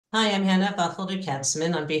Hi, I'm Hannah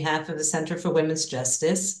Bachelder-Katzman on behalf of the Center for Women's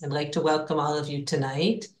Justice. I'd like to welcome all of you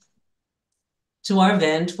tonight to our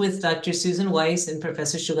event with Dr. Susan Weiss and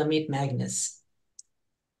Professor Shulamit Magnus.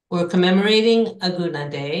 We're commemorating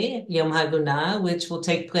Agunah Day, Yom Agunah, which will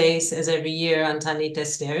take place as every year on Tanit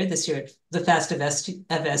Esther. This year, the fast of Esther.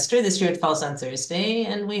 This year it falls on Thursday,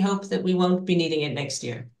 and we hope that we won't be needing it next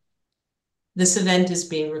year. This event is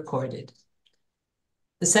being recorded.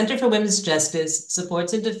 The Center for Women's Justice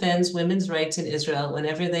supports and defends women's rights in Israel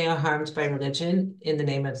whenever they are harmed by religion in the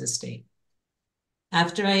name of the state.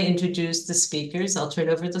 After I introduce the speakers, I'll turn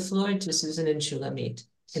over the floor to Susan and Shulamit.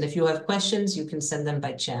 And if you have questions, you can send them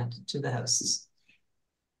by chat to the hosts.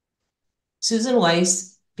 Susan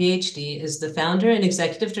Weiss, PhD, is the founder and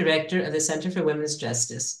executive director of the Center for Women's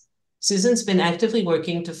Justice. Susan's been actively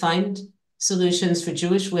working to find solutions for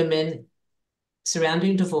Jewish women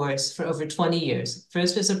surrounding divorce for over 20 years,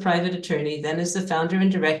 first as a private attorney, then as the founder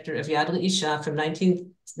and director of Yad L'Isha from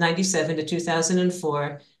 1997 to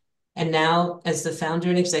 2004, and now as the founder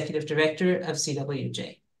and executive director of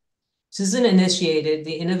CWJ. Susan initiated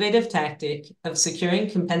the innovative tactic of securing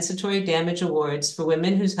compensatory damage awards for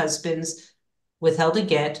women whose husbands withheld a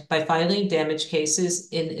get by filing damage cases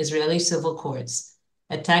in Israeli civil courts,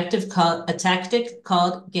 a tactic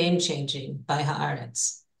called game-changing by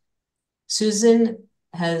Haaretz. Susan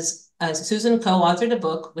co-authored a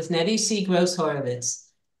book with Nettie C. Gross Horowitz,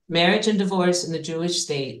 Marriage and Divorce in the Jewish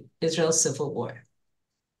State, Israel's Civil War.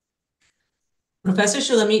 Professor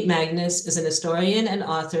Shulamit Magnus is an historian and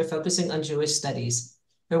author focusing on Jewish studies.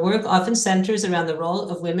 Her work often centers around the role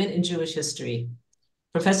of women in Jewish history.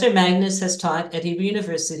 Professor Magnus has taught at Hebrew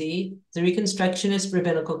University, the Reconstructionist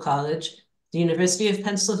Rabbinical College, the University of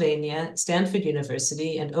Pennsylvania, Stanford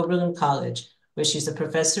University, and Oberlin College, where she's a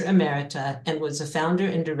professor emerita and was a founder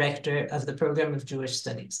and director of the program of Jewish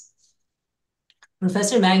Studies.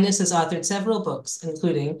 Professor Magnus has authored several books,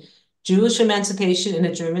 including Jewish Emancipation in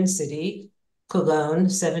a German City, Cologne,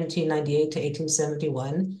 1798 to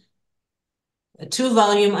 1871, a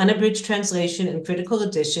two-volume unabridged translation and critical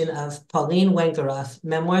edition of Pauline Wengeroff,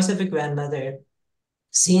 Memoirs of a Grandmother,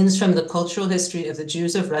 Scenes from the Cultural History of the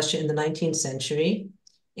Jews of Russia in the 19th Century,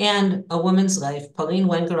 and A Woman's Life, Pauline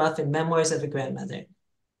Wengeroff and Memoirs of a Grandmother.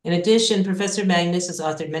 In addition, Professor Magnus has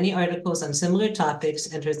authored many articles on similar topics,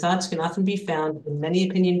 and her thoughts can often be found in many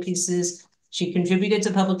opinion pieces. She contributed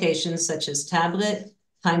to publications such as Tablet,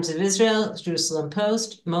 Times of Israel, Jerusalem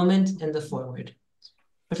Post, Moment, and The Forward.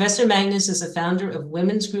 Professor Magnus is a founder of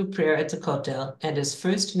Women's Group Prayer at the Kotel and is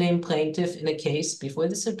first named plaintiff in a case before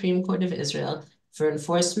the Supreme Court of Israel for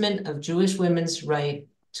enforcement of Jewish women's right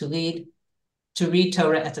to read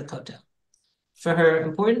Torah at the Kotel. For her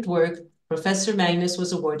important work, Professor Magnus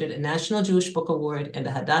was awarded a National Jewish Book Award and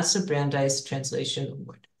a Hadassah Brandeis Translation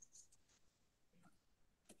Award.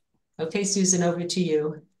 Okay, Susan, over to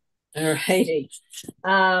you. All righty.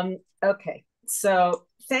 Okay, so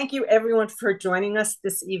thank you everyone for joining us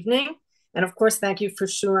this evening. And of course, thank you for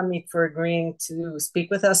Shulamit for agreeing to speak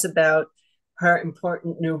with us about her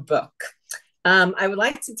important new book. I would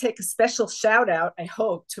like to take a special shout out, I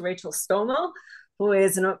hope, to Rachel Stommel, who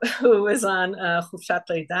is on Chufshat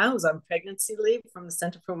Leida, who's on pregnancy leave from the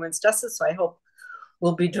Center for Women's Justice. So I hope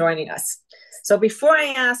will be joining us. So before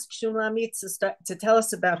I ask Shulamit to tell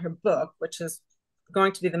us about her book, which is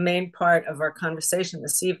going to be the main part of our conversation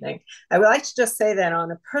this evening, I would like to just say that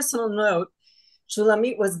on a personal note,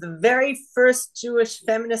 Shulamit was the very first Jewish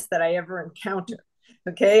feminist that I ever encountered.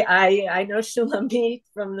 Okay, I know Shulamit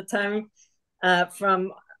from the time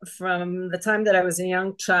from the time that I was a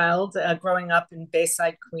young child, growing up in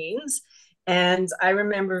Bayside, Queens. And I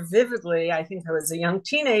remember vividly, I think I was a young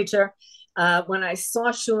teenager, when I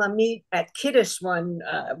saw Shulamit at Kiddush one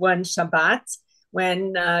Shabbat,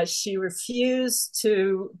 when she refused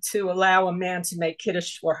to allow a man to make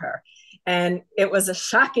Kiddush for her. And it was a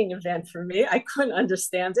shocking event for me. I couldn't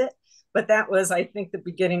understand it, but that was, I think, the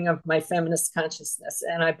beginning of my feminist consciousness.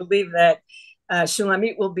 And I believe that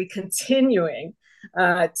Shulamit will be continuing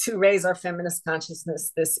to raise our feminist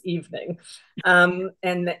consciousness this evening, and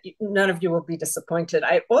that none of you will be disappointed.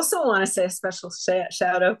 I also want to say a special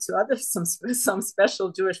shout out to some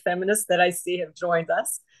special Jewish feminists that I see have joined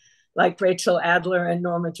us, like Rachel Adler and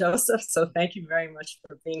Norma Joseph. So thank you very much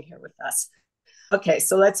for being here with us. Okay,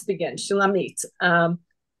 so let's begin. Shulamit, tell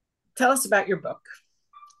us about your book.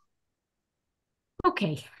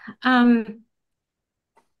 Okay.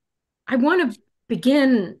 I want to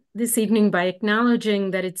begin this evening by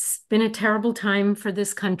acknowledging that it's been a terrible time for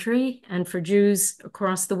this country and for Jews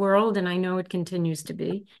across the world, and I know it continues to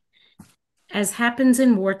be. As happens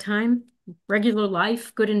in wartime, regular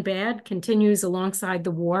life, good and bad, continues alongside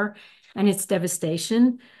the war and its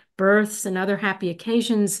devastation. births and other happy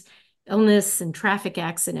occasions, illness and traffic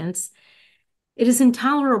accidents. It is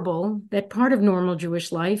intolerable that part of normal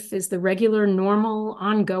Jewish life is the regular, normal,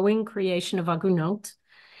 ongoing creation of agunot,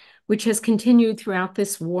 which has continued throughout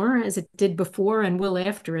this war as it did before and will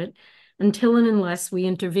after it, until and unless we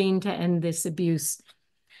intervene to end this abuse.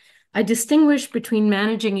 I distinguish between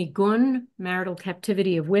managing iggun, marital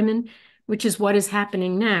captivity of women, which is what is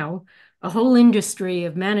happening now, a whole industry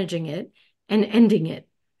of managing it, and ending it.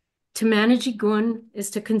 To manage iggun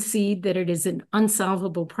is to concede that it is an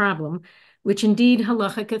unsolvable problem, which indeed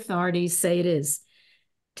halachic authorities say it is.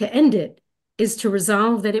 To end it is to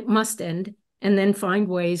resolve that it must end and then find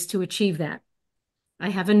ways to achieve that. I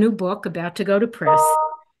have a new book about to go to press.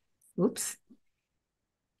 Oops.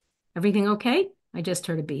 Everything okay? I just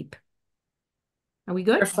heard a beep. Are we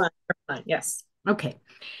good? We're fine, yes. Okay.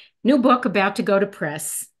 New book about to go to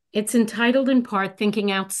press. It's entitled in part,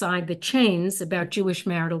 Thinking Outside the Chains about Jewish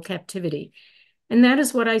Marital Captivity. And that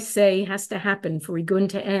is what I say has to happen for iggun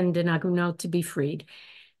to end and agunot to be freed.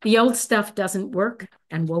 The old stuff doesn't work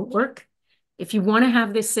and won't work. If you want to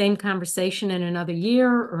have this same conversation in another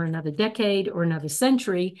year or another decade or another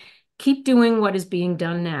century, keep doing what is being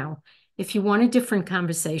done now. If you want a different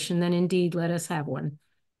conversation, then indeed let us have one.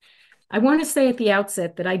 I want to say at the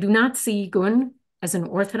outset that I do not see iggun as an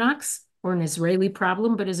Orthodox or an Israeli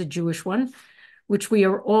problem, but as a Jewish one, which we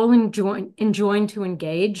are all enjoined to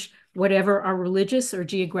engage, whatever our religious or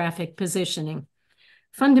geographic positioning.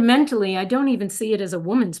 Fundamentally, I don't even see it as a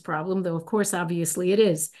woman's problem, though of course, obviously it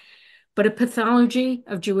is, but a pathology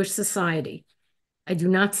of Jewish society. I do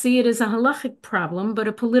not see it as a halachic problem, but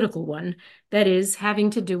a political one, that is,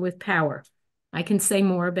 having to do with power. I can say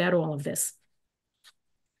more about all of this.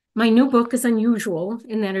 My new book is unusual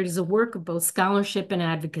in that it is a work of both scholarship and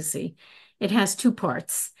advocacy. It has two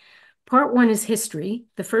parts. Part one is history,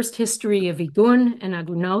 the first history of iggun and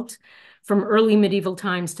agunot from early medieval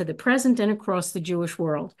times to the present and across the Jewish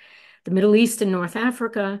world. The Middle East and North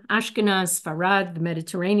Africa, Ashkenaz, Sfarad, the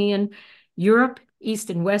Mediterranean, Europe, East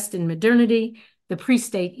and West in modernity, the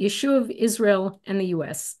pre-state Yishuv, Israel, and the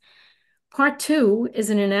US. Part two is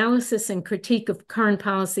an analysis and critique of current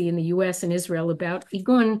policy in the US and Israel about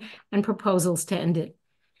iggun and proposals to end it.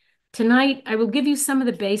 Tonight, I will give you some of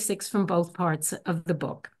the basics from both parts of the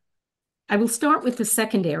book. I will start with the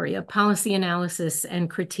second area, policy analysis and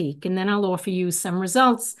critique, and then I'll offer you some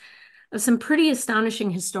results of some pretty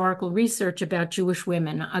astonishing historical research about Jewish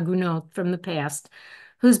women, agunot, from the past,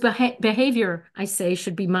 whose behavior, I say,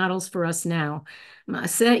 should be models for us now.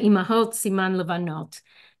 Ma'aseh imahot siman levanot.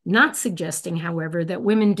 Not suggesting, however, that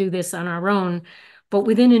women do this on our own, but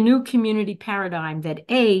within a new community paradigm that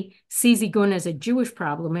A, sees iggun as a Jewish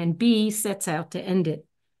problem, and B, sets out to end it.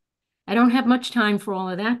 I don't have much time for all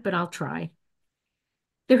of that, but I'll try.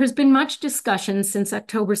 There has been much discussion since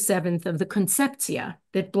October 7th of the conceptia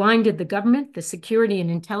that blinded the government, the security and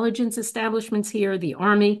intelligence establishments here, the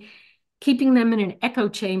army, keeping them in an echo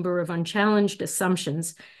chamber of unchallenged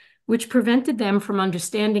assumptions, which prevented them from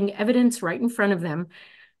understanding evidence right in front of them,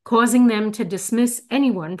 causing them to dismiss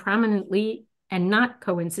anyone prominently and not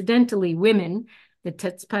coincidentally women, the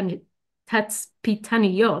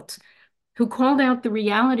Tatzpitaniyot, who called out the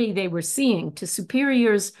reality they were seeing to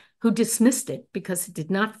superiors who dismissed it because it did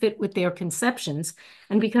not fit with their conceptions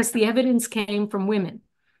and because the evidence came from women.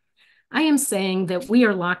 I am saying that we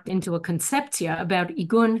are locked into a conceptia about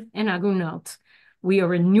iggun and agunot. We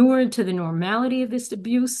are inured to the normality of this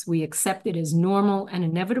abuse. We accept it as normal and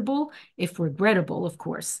inevitable, if regrettable, of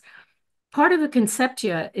course. Part of the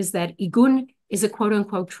conceptia is that iggun is a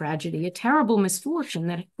quote-unquote tragedy, a terrible misfortune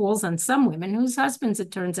that falls on some women whose husbands,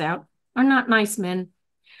 it turns out, are not nice men.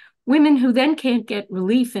 Women who then can't get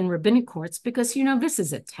relief in rabbinic courts because, you know, this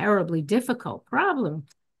is a terribly difficult problem,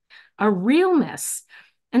 a real mess.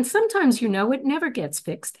 And sometimes, you know, it never gets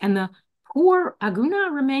fixed. And the poor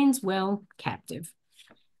Agunah remains, well, captive.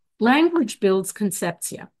 Language builds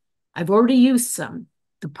conceptia. I've already used some.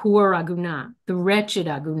 The poor Agunah, the wretched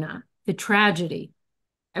Agunah, the tragedy.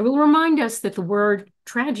 I will remind us that the word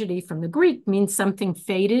tragedy from the Greek means something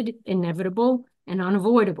fated, inevitable, and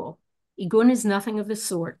unavoidable. Iggun is nothing of the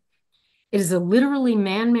sort. It is a literally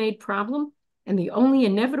man-made problem, and the only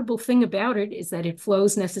inevitable thing about it is that it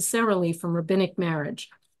flows necessarily from rabbinic marriage.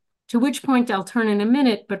 To which point I'll turn in a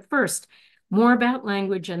minute, but first, more about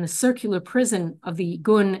language and the circular prison of the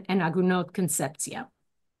iggun and agunot conceptia.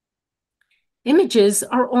 Images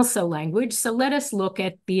are also language, so let us look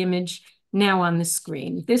at the image now on the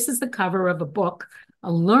screen. This is the cover of a book,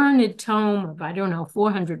 a learned tome of,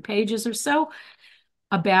 400 pages or so,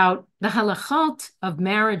 about the halachot of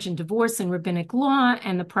marriage and divorce in rabbinic law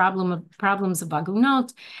and the problems of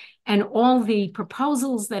agunot. and all the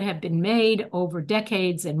proposals that have been made over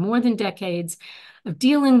decades and more than decades of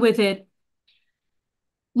dealing with it.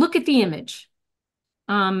 Look at the image.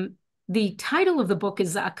 The title of the book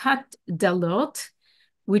is Agunot,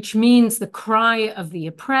 which means the cry of the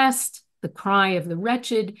oppressed, the cry of the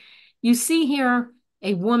wretched. You see here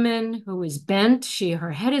a woman who is bent.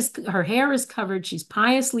 Her hair is covered. She's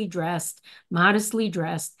piously dressed, modestly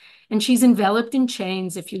dressed, and she's enveloped in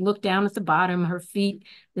chains. If you look down at the bottom, her feet,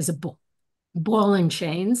 there's a ball and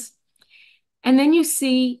chains. And then you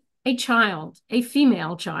see a child, a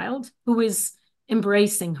female child, who is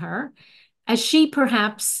embracing her as she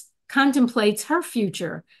perhaps contemplates her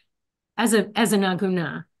future as an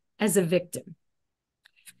agunah, as a victim.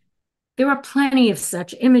 There are plenty of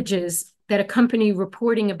such images that accompany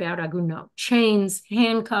reporting about agunot: chains,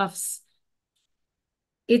 handcuffs.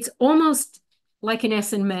 It's almost like an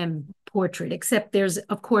S&M portrait, except there's,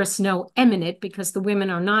 of course, no eminent, because the women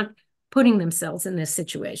are not putting themselves in this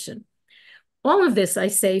situation. All of this, I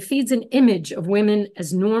say, feeds an image of women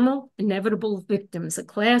as normal, inevitable victims, a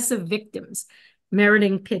class of victims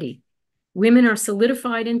meriting pity. Women are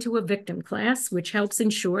solidified into a victim class, which helps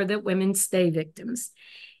ensure that women stay victims.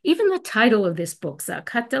 Even the title of this book,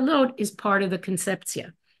 Capitivity, is part of the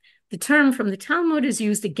conceptia. The term from the Talmud is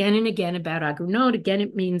used again and again about agunot. Again,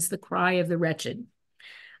 it means the cry of the wretched.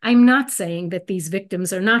 I'm not saying that these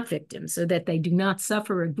victims are not victims, or that they do not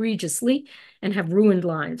suffer egregiously and have ruined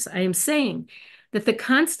lives. I am saying that the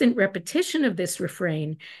constant repetition of this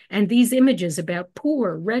refrain and these images about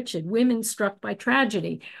poor, wretched women struck by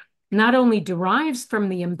tragedy not only derives from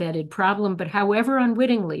the embedded problem, but however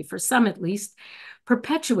unwittingly, for some at least,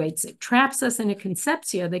 perpetuates it, traps us in a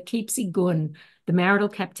conceptia that keeps iggun, the marital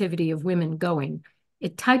captivity of women, going.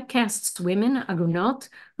 It typecasts women, agunot,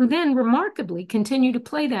 who then remarkably continue to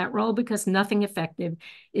play that role because nothing effective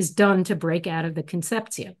is done to break out of the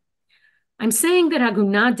conceptia. I'm saying that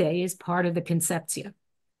Agunah Day is part of the conceptia.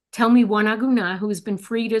 Tell me one agunah who has been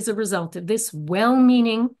freed as a result of this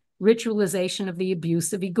well-meaning ritualization of the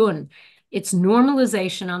abuse of iggun, its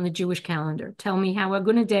normalization on the Jewish calendar. Tell me how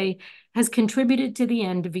Agunah Day has contributed to the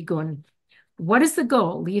end of iggun. What is the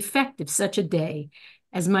goal, the effect of such a day?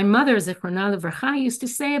 As my mother, Zichrona Livracha, used to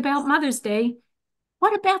say about Mother's Day,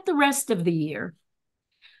 what about the rest of the year?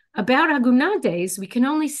 About Agunah days, we can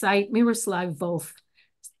only cite Miroslav Volf.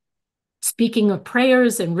 Speaking of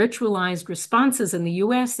prayers and ritualized responses in the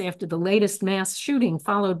US after the latest mass shooting,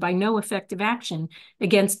 followed by no effective action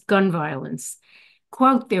against gun violence.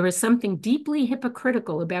 Quote, there is something deeply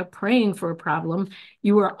hypocritical about praying for a problem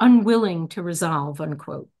you are unwilling to resolve,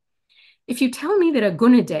 unquote. If you tell me that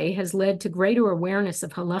Agunah Day has led to greater awareness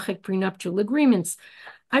of halachic prenuptial agreements,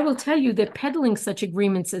 I will tell you that peddling such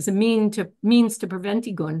agreements as a means to prevent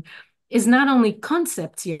iggun is not only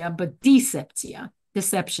conceptia, but deceptia,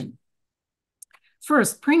 deception.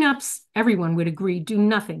 First, prenups, everyone would agree, do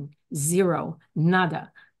nothing, zero,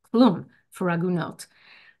 nada, plum, for agunot.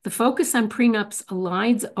 The focus on prenups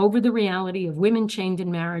elides over the reality of women chained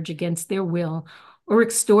in marriage against their will or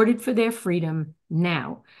extorted for their freedom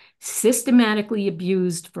now, systematically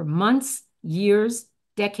abused for months, years,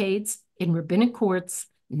 decades in rabbinic courts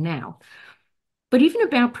now. But even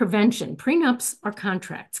about prevention, prenups are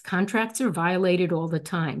contracts. Contracts are violated all the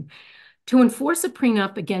time. To enforce a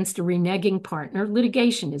prenup against a reneging partner,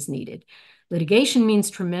 litigation is needed. Litigation means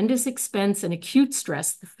tremendous expense and acute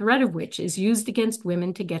stress, the threat of which is used against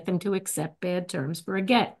women to get them to accept bad terms for a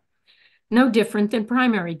get. No different than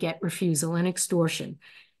primary get refusal and extortion.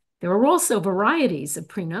 There are also varieties of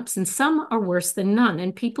prenups, and some are worse than none,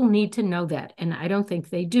 and people need to know that, and I don't think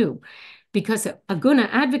they do, because Agunah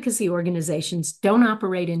advocacy organizations don't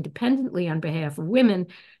operate independently on behalf of women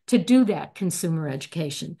to do that consumer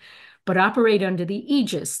education, but operate under the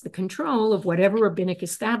aegis, the control of whatever rabbinic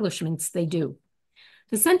establishments they do.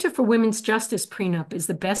 The Center for Women's Justice prenup is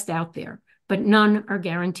the best out there, but none are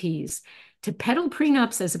guarantees. To peddle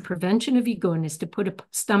prenups as a prevention of iggun is to put a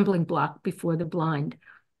stumbling block before the blind.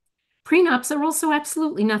 Prenups are also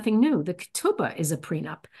absolutely nothing new. The ketubah is a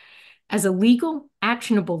prenup. As a legal,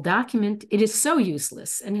 actionable document, it is so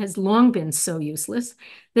useless and has long been so useless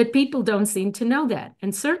that people don't seem to know that.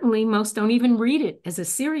 And certainly most don't even read it as a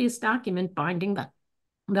serious document binding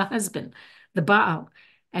the husband, the Baal.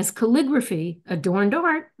 As calligraphy, adorned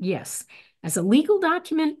art, yes. As a legal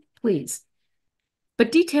document, please.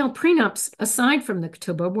 But detailed prenups, aside from the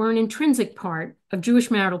ketubah, were an intrinsic part of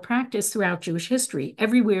Jewish marital practice throughout Jewish history,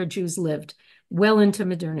 everywhere Jews lived, well into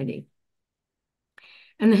modernity.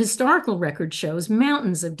 And the historical record shows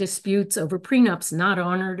mountains of disputes over prenups not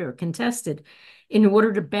honored or contested in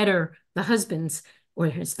order to better the husbands or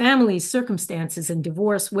his family's circumstances and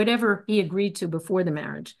divorce, whatever he agreed to before the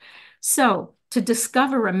marriage. So to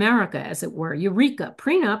discover America, as it were, eureka,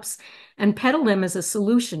 prenups, and peddle them as a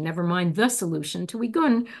solution, never mind the solution to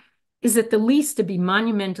iggun, is at the least to be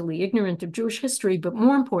monumentally ignorant of Jewish history, but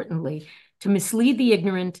more importantly, to mislead the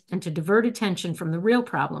ignorant and to divert attention from the real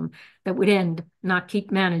problem that would end, not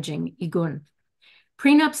keep managing, iggun.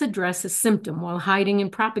 Prenups address a symptom while hiding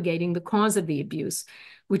and propagating the cause of the abuse,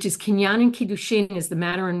 which is kinyan and kiddushin, is the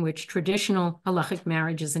manner in which traditional halachic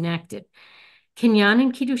marriage is enacted. Kinyan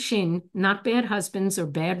and kiddushin, not bad husbands or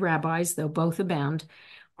bad rabbis, though both abound,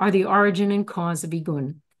 are the origin and cause of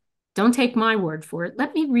iggun. Don't take my word for it.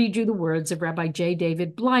 Let me read you the words of Rabbi J.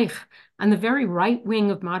 David Bleich on the very right wing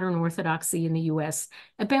of modern Orthodoxy in the U.S.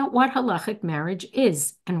 about what halachic marriage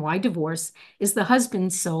is and why divorce is the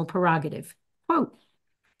husband's sole prerogative. Quote,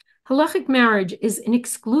 halachic marriage is an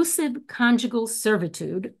exclusive conjugal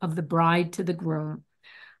servitude of the bride to the groom.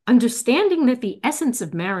 Understanding that the essence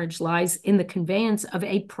of marriage lies in the conveyance of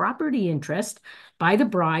a property interest by the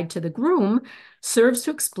bride to the groom serves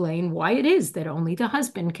to explain why it is that only the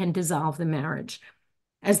husband can dissolve the marriage.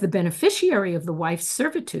 As the beneficiary of the wife's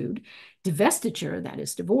servitude, divestiture, that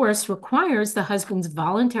is divorce, requires the husband's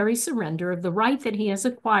voluntary surrender of the right that he has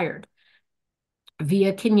acquired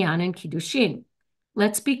via kinyan and kiddushin.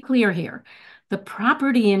 Let's be clear here. The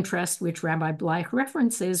property interest which Rabbi Bleich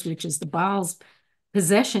references, which is the Baal's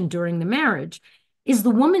possession during the marriage, is the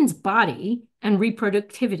woman's body and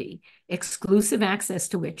reproductivity, exclusive access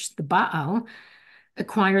to which the Baal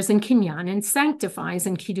acquires in kinyan and sanctifies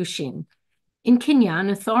in kiddushin. In kinyan,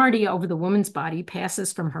 authority over the woman's body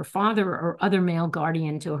passes from her father or other male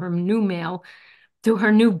guardian to her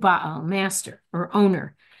new Baal, master or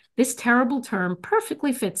owner. This terrible term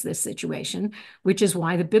perfectly fits this situation, which is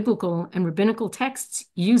why the biblical and rabbinical texts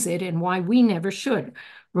use it and why we never should,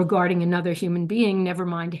 regarding another human being, never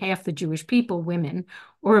mind half the Jewish people, women,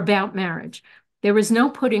 or about marriage. There is no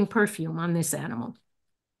putting perfume on this animal.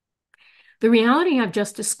 The reality I've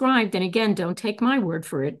just described, and again, don't take my word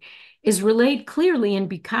for it, is relayed clearly in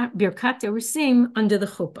Birkat Erusim under the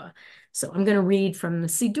chuppah. So I'm going to read from the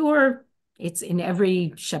Siddur. It's in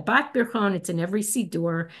every Shabbat Birchon, it's in every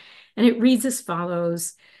Siddur, and it reads as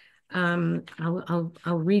follows. I'll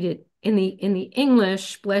read it in the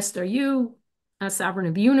English. Blessed are you, sovereign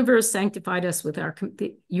of the universe, sanctified us with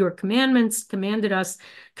your commandments, commanded us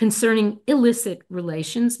concerning illicit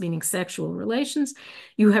relations, meaning sexual relations.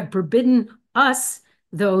 You have forbidden us,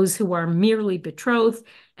 those who are merely betrothed,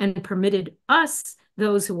 and permitted us,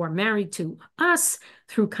 those who are married to us,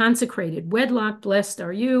 through consecrated wedlock. Blessed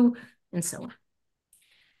are you, and so on.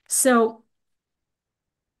 So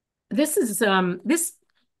this is this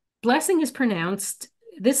blessing is pronounced.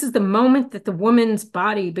 This is the moment that the woman's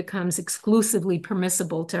body becomes exclusively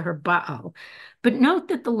permissible to her Baal. But note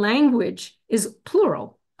that the language is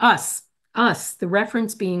plural, us, the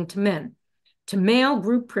reference being to men, to male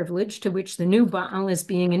group privilege to which the new Baal is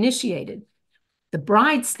being initiated. The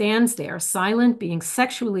bride stands there, silent, being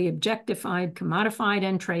sexually objectified, commodified,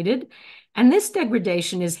 and traded, and this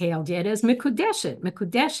degradation is hailed yet as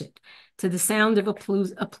mikudeshet, to the sound of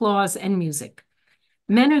applause and music.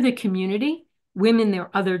 Men are the community, women their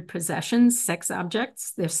othered possessions, sex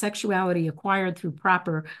objects, their sexuality acquired through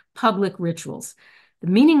proper public rituals. The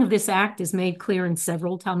meaning of this act is made clear in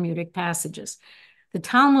several Talmudic passages. The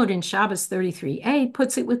Talmud in Shabbos 33a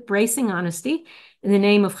puts it with bracing honesty in the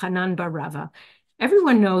name of Hanan bar Rava.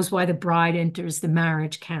 Everyone knows why the bride enters the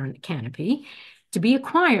marriage canopy, to be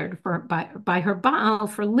acquired by her Baal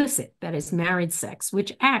for licit, that is married sex,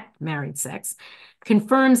 which act, married sex,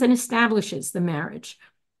 confirms and establishes the marriage.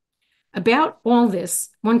 About all this,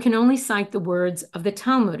 one can only cite the words of the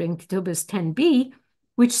Talmud in Ketubos 10b,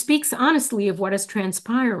 which speaks honestly of what is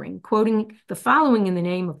transpiring, quoting the following in the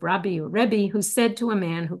name of Rabbi or Rebbe, who said to a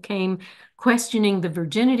man who came questioning the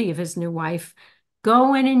virginity of his new wife,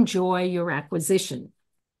 "Go and enjoy your acquisition."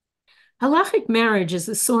 Halachic marriage is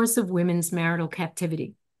the source of women's marital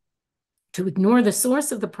captivity. To ignore the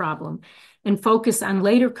source of the problem and focus on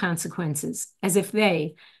later consequences, as if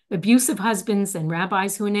they, abusive husbands and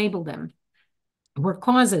rabbis who enable them, were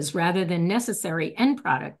causes rather than necessary end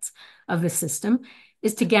products of the system,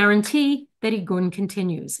 is to guarantee that iggun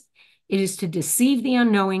continues. It is to deceive the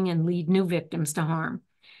unknowing and lead new victims to harm.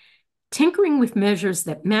 Tinkering with measures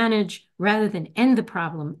that manage rather than end the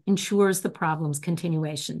problem ensures the problem's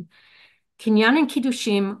continuation. Kinyan and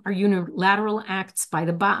Kiddushim are unilateral acts by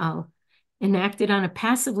the Baal, enacted on a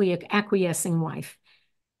passively acquiescing wife.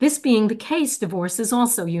 This being the case, divorce is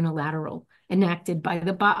also unilateral, enacted by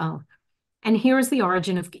the Baal. And here is the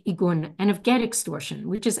origin of iggun and of get extortion,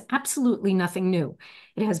 which is absolutely nothing new.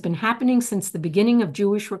 It has been happening since the beginning of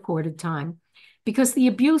Jewish recorded time, because the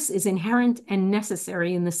abuse is inherent and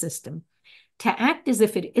necessary in the system. To act as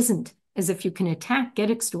if it isn't, as if you can attack get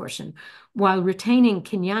extortion, while retaining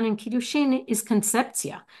kinyan and kiddushin, is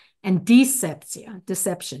conceptia and deceptia,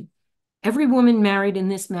 deception. Every woman married in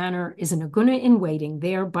this manner is an agunah in waiting,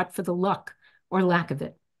 there but for the luck or lack of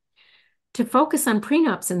it. To focus on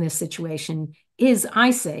prenups in this situation is,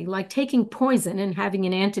 I say, like taking poison and having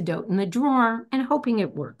an antidote in the drawer and hoping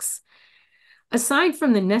it works. Aside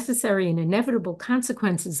from the necessary and inevitable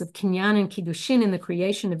consequences of kinyan and kiddushin in the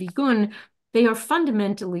creation of iggun, they are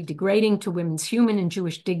fundamentally degrading to women's human and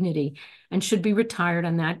Jewish dignity and should be retired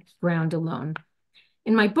on that ground alone.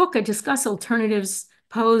 In my book, I discuss alternatives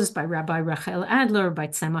posed by Rabbi Rachel Adler, by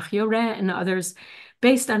Tzemach Yoreh, and others,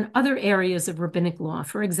 based on other areas of rabbinic law.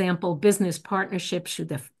 For example, business partnership,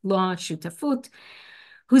 law, shutafut,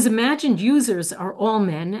 whose imagined users are all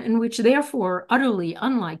men, and which therefore, utterly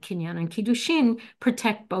unlike kinyan and kiddushin,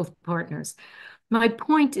 protect both partners. My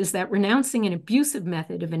point is that renouncing an abusive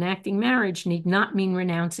method of enacting marriage need not mean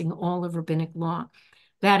renouncing all of rabbinic law.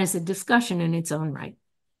 That is a discussion in its own right.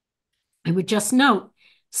 I would just note,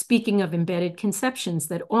 speaking of embedded conceptions,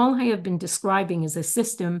 that all I have been describing is a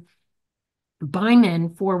system by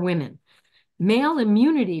men for women. Male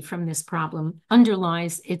immunity from this problem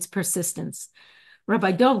underlies its persistence.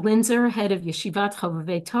 Rabbi Dov Linzer, head of Yeshivat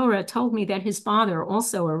Chovevei Torah, told me that his father,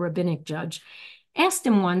 also a rabbinic judge, asked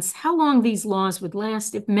him once how long these laws would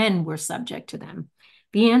last if men were subject to them.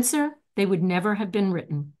 The answer, they would never have been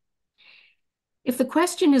written. If the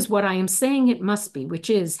question is what I am saying it must be, which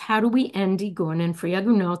is, how do we end iggun and free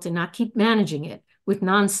agunot and not keep managing it with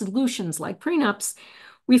non-solutions like prenups,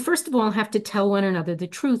 we first of all have to tell one another the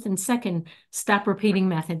truth, and second, stop repeating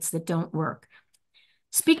methods that don't work.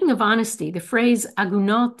 Speaking of honesty, the phrase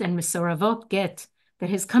agunot and mesoravot get that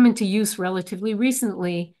has come into use relatively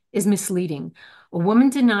recently is misleading. A woman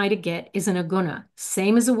denied a get is an agunah,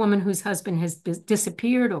 same as a woman whose husband has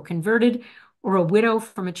disappeared or converted, or a widow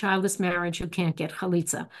from a childless marriage who can't get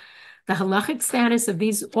chalitza. The halachic status of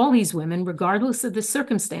all these women, regardless of the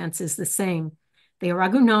circumstance, is the same. They are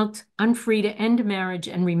agunot, unfree to end marriage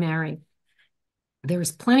and remarry. There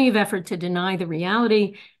is plenty of effort to deny the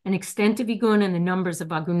reality and extent of iggun and the numbers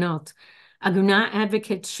of agunot. Agunah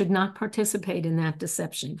advocates should not participate in that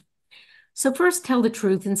deception. So first, tell the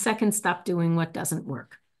truth, and second, stop doing what doesn't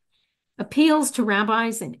work. Appeals to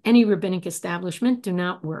rabbis and any rabbinic establishment do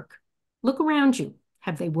not work. Look around you.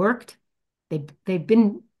 Have they worked? They've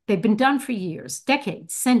been done for years,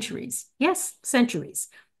 decades, centuries. Yes, centuries.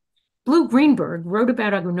 Blue Greenberg wrote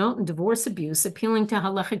about agunot and divorce abuse, appealing to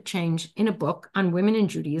halachic change in a book on women in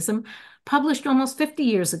Judaism, published almost 50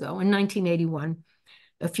 years ago in 1981.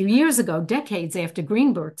 A few years ago, decades after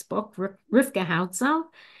Greenberg's book, Rivka Hautzal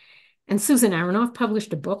and Susan Aronoff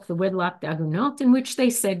published a book, The Wedlocked Agunot, in which they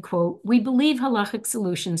said, quote, "We believe halachic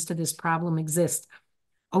solutions to this problem exist.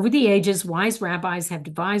 Over the ages, wise rabbis have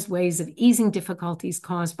devised ways of easing difficulties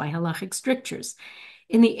caused by halachic strictures.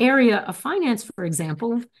 In the area of finance, for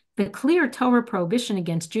example, the clear Torah prohibition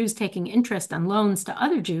against Jews taking interest on loans to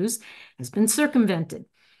other Jews has been circumvented.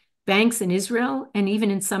 Banks in Israel, and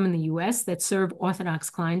even in some in the US that serve Orthodox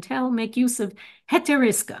clientele, make use of heter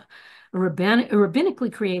iska, a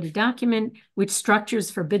rabbinically created document which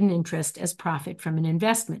structures forbidden interest as profit from an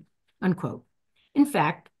investment," unquote. In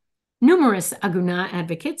fact, numerous Agunah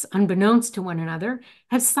advocates, unbeknownst to one another,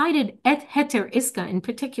 have cited et heter iska in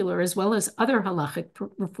particular, as well as other halachic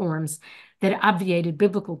reforms that obviated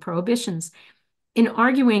biblical prohibitions, in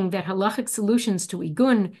arguing that halachic solutions to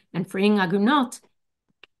iggun and freeing agunot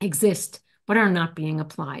exist, but are not being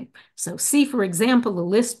applied. So see, for example, a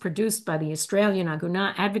list produced by the Australian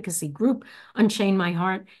Agunah advocacy group, Unchain My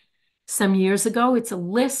Heart, some years ago. It's a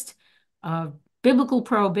list of biblical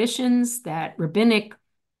prohibitions that rabbinic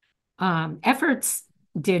efforts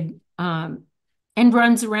did end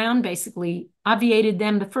runs around, basically obviated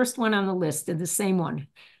them. The first one on the list is the same one,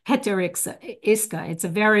 heter iska. It's a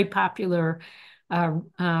very popular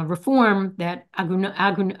reform that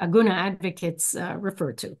Agunah advocates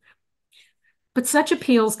refer to. But such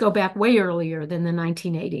appeals go back way earlier than the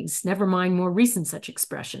 1980s, never mind more recent such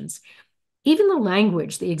expressions. Even the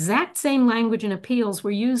language, the exact same language and appeals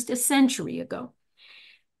were used a century ago.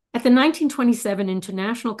 At the 1927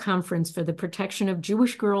 International Conference for the Protection of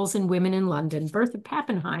Jewish Girls and Women in London, Bertha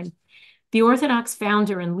Pappenheim, the Orthodox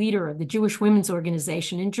founder and leader of the Jewish Women's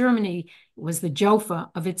Organization in Germany, was the JOFA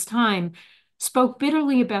of its time, spoke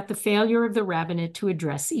bitterly about the failure of the rabbinate to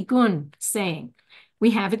address iggun, saying,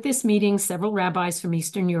 We have at this meeting several rabbis from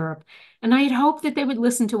Eastern Europe, and I had hoped that they would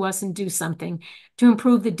listen to us and do something to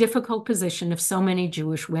improve the difficult position of so many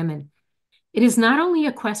Jewish women. It is not only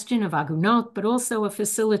a question of agunot, but also of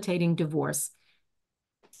facilitating divorce.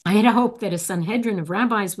 I had hoped that a Sanhedrin of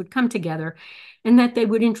rabbis would come together and that they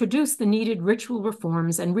would introduce the needed ritual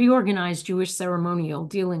reforms and reorganize Jewish ceremonial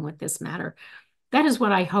dealing with this matter. That is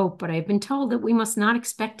what I hope, but I have been told that we must not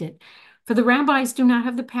expect it, for the rabbis do not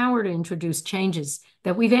have the power to introduce changes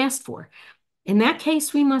that we've asked for. In that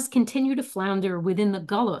case, we must continue to flounder within the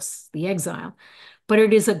gullus, the exile, but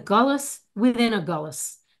it is a gullus within a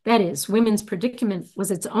gullus. That is, women's predicament was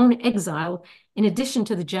its own exile in addition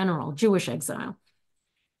to the general Jewish exile.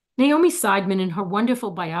 Naomi Seidman, in her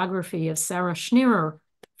wonderful biography of Sarah Schneerer,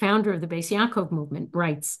 founder of the Beis Yaakov movement,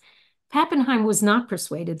 writes, Pappenheim was not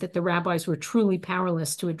persuaded that the rabbis were truly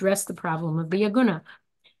powerless to address the problem of the Agunah.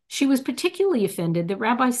 She was particularly offended that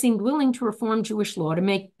rabbis seemed willing to reform Jewish law to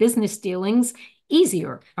make business dealings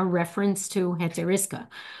easier, a reference to heteriska,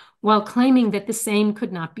 while claiming that the same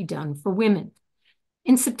could not be done for women.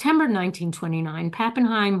 In September 1929,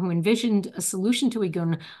 Pappenheim, who envisioned a solution to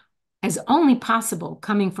iggun as only possible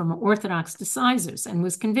coming from Orthodox decisors and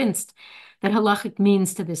was convinced that halachic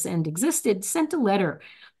means to this end existed, sent a letter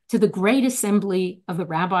to the Great Assembly of the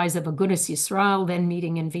Rabbis of Agudas Yisrael, then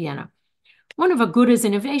meeting in Vienna. One of Agudah's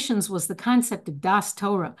innovations was the concept of Das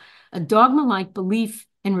Torah, a dogma-like belief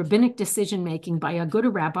in rabbinic decision-making by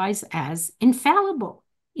Agudah rabbis as infallible,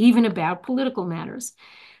 even about political matters.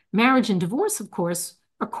 Marriage and divorce, of course,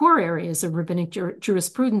 are core areas of rabbinic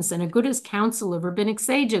jurisprudence, and Agudah's Council of Rabbinic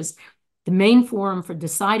Sages, the main forum for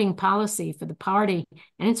deciding policy for the party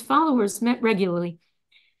and its followers, met regularly.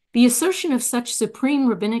 The assertion of such supreme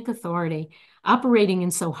rabbinic authority operating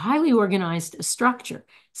in so highly organized a structure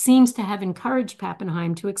seems to have encouraged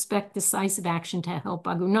Pappenheim to expect decisive action to help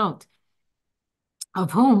agunot,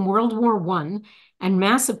 of whom World War I and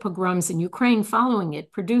massive pogroms in Ukraine following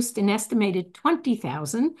it produced an estimated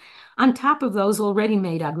 20,000 on top of those already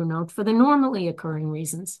made agunot for the normally occurring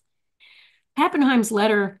reasons. Pappenheim's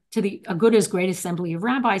letter to the Agudah's Great Assembly of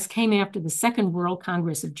Rabbis came after the Second World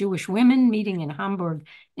Congress of Jewish Women, meeting in Hamburg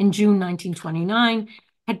in June 1929,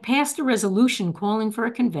 had passed a resolution calling for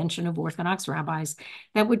a convention of Orthodox rabbis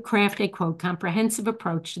that would craft a, quote, comprehensive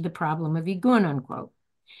approach to the problem of iggun, unquote.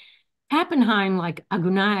 Pappenheim, like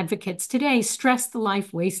Agunah advocates today, stressed the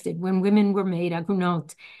life wasted when women were made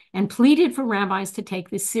agunot and pleaded for rabbis to take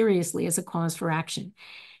this seriously as a cause for action.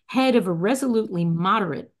 Head of a resolutely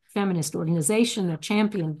moderate feminist organization that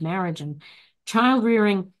championed marriage and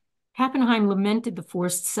child-rearing, Pappenheim lamented the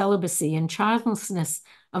forced celibacy and childlessness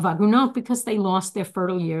of agunot because they lost their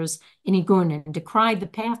fertile years in iggun and decried the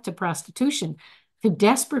path to prostitution through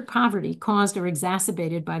desperate poverty caused or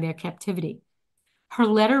exacerbated by their captivity. Her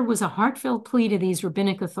letter was a heartfelt plea to these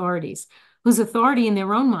rabbinic authorities, whose authority in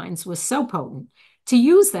their own minds was so potent, to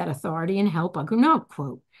use that authority and help agunot,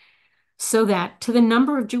 quote, so that to the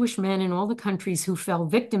number of Jewish men in all the countries who fell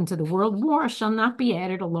victim to the World War shall not be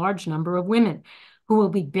added a large number of women who will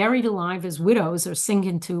be buried alive as widows or sink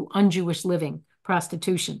into un-Jewish living,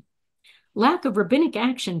 prostitution. Lack of rabbinic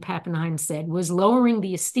action, Pappenheim said, was lowering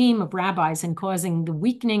the esteem of rabbis and causing the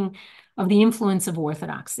weakening of the influence of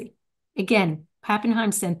orthodoxy. Again,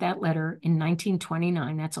 Pappenheim sent that letter in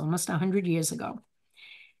 1929. That's almost 100 years ago.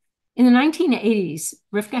 In the 1980s,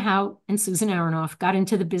 Rivka Haut and Susan Aronoff got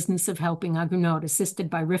into the business of helping agunot, assisted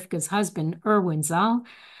by Rivka's husband, Erwin Zal,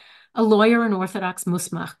 a lawyer and Orthodox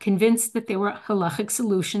musmach, convinced that there were halachic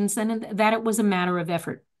solutions and that it was a matter of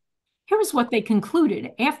effort. Here is what they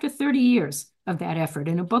concluded after 30 years of that effort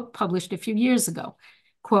in a book published a few years ago.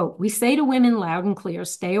 Quote, we say to women loud and clear,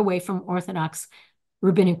 stay away from Orthodox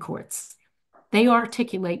rabbinic courts. They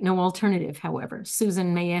articulate no alternative, however.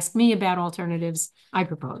 Susan may ask me about alternatives. I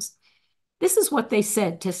propose. This is what they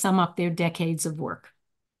said to sum up their decades of work.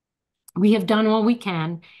 We have done all we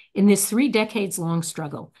can in this 3 decades-long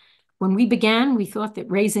struggle. When we began, we thought that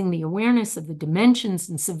raising the awareness of the dimensions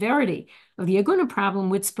and severity of the Agunah problem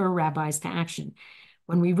would spur rabbis to action.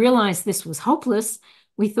 When we realized this was hopeless,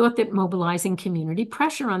 we thought that mobilizing community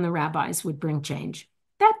pressure on the rabbis would bring change.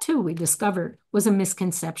 That, too, we discovered, was a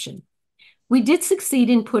misconception. We did succeed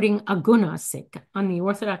in putting Agunah on the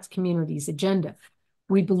Orthodox community's agenda.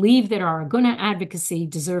 We believe that our Agunah advocacy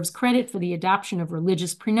deserves credit for the adoption of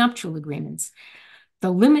religious prenuptial agreements.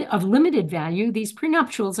 Though of limited value, these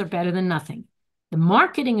prenuptials are better than nothing. The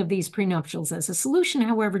marketing of these prenuptials as a solution,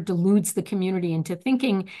 however, deludes the community into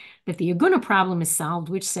thinking that the Agunah problem is solved,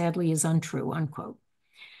 which sadly is untrue, unquote.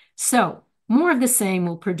 So, more of the same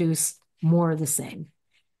will produce more of the same.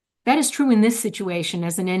 That is true in this situation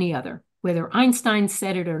as in any other. Whether Einstein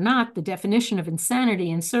said it or not, the definition of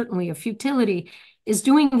insanity and certainly of futility is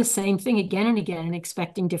doing the same thing again and again and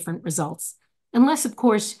expecting different results. Unless, of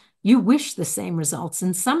course, you wish the same results,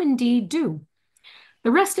 and some indeed do.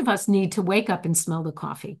 The rest of us need to wake up and smell the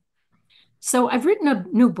coffee. So I've written a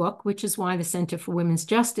new book, which is why the Center for Women's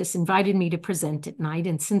Justice invited me to present at night.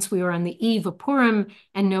 And since we are on the eve of Purim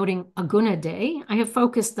and noting Agunah Day, I have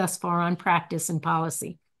focused thus far on practice and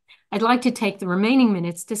policy. I'd like to take the remaining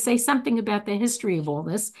minutes to say something about the history of all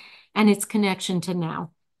this and its connection to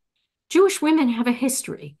now. Jewish women have a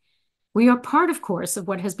history. We are part, of course, of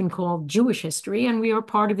what has been called Jewish history, and we are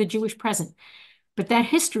part of the Jewish present. But that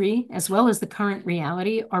history, as well as the current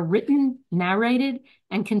reality, are written, narrated,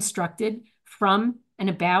 and constructed from and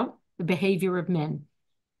about the behavior of men.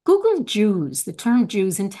 Google Jews, the term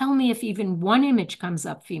Jews, and tell me if even one image comes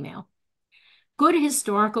up female. Good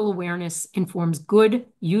historical awareness informs good,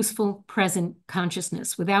 useful, present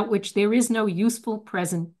consciousness, without which there is no useful,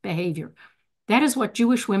 present behavior. That is what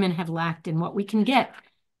Jewish women have lacked and what we can get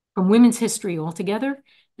from women's history altogether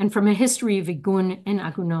and from a history of iggun and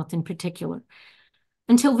agunot in particular.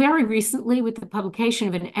 Until very recently, with the publication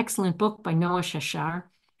of an excellent book by Noah Shachar,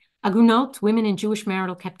 agunot, women in Jewish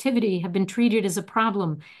marital captivity, have been treated as a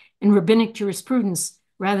problem in rabbinic jurisprudence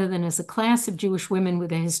rather than as a class of Jewish women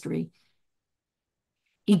with a history.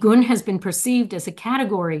 Iggun has been perceived as a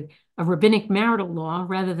category of rabbinic marital law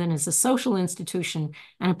rather than as a social institution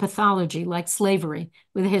and a pathology like slavery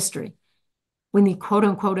with a history. When the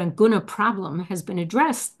quote-unquote Agunah problem has been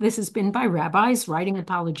addressed, this has been by rabbis writing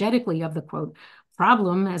apologetically of the, quote,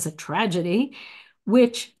 problem as a tragedy,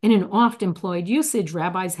 which in an oft-employed usage,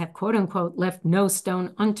 rabbis have, quote-unquote, left no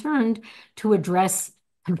stone unturned to address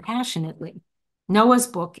compassionately. Noah's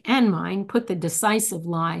book and mine put the decisive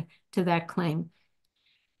lie to that claim.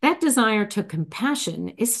 That desire to compassion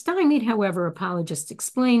is stymied, however, apologists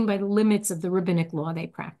explain, by the limits of the rabbinic law they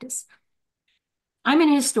practice. I'm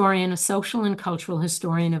an historian, a social and cultural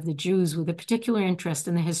historian of the Jews with a particular interest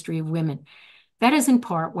in the history of women. That is in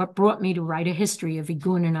part what brought me to write a history of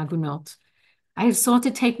iggun and agunot. I have sought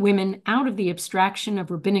to take women out of the abstraction of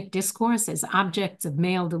rabbinic discourse as objects of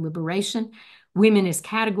male deliberation, women as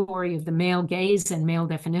category of the male gaze and male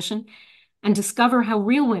definition, and discover how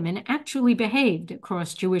real women actually behaved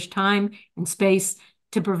across Jewish time and space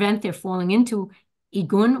to prevent their falling into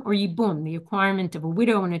iggun or yibum, the requirement of a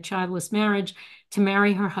widow in a childless marriage to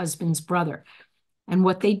marry her husband's brother, and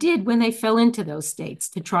what they did when they fell into those states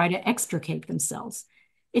to try to extricate themselves.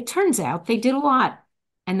 It turns out they did a lot,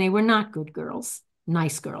 and they were not good girls,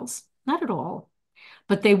 nice girls, not at all.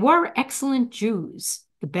 But they were excellent Jews,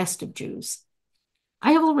 the best of Jews.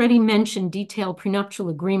 I have already mentioned detailed prenuptial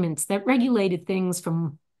agreements that regulated things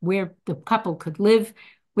from where the couple could live,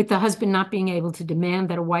 with the husband not being able to demand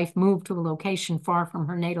that a wife move to a location far from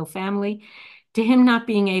her natal family, to him not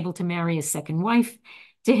being able to marry a second wife,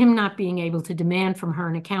 to him not being able to demand from her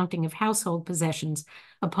an accounting of household possessions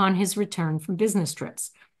upon his return from business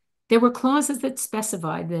trips. There were clauses that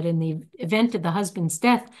specified that in the event of the husband's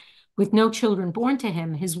death, with no children born to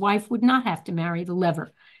him, his wife would not have to marry the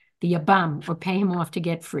lever, the yabam, or pay him off to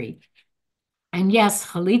get free. And yes,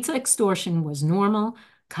 chalitza extortion was normal,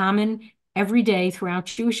 common, every day throughout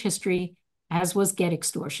Jewish history, as was get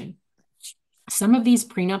extortion. Some of these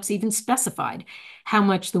prenups even specified how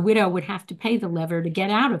much the widow would have to pay the lever to get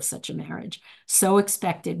out of such a marriage. So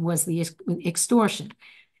expected was the extortion.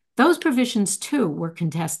 Those provisions, too, were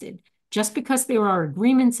contested. Just because there are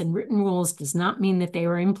agreements and written rules does not mean that they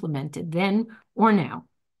are implemented then or now.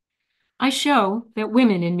 I show that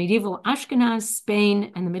women in medieval Ashkenaz,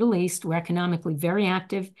 Spain, and the Middle East were economically very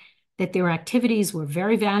active, that their activities were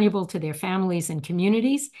very valuable to their families and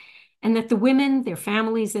communities, and that the women, their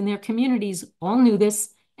families, and their communities all knew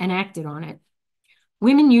this and acted on it.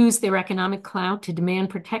 Women used their economic clout to demand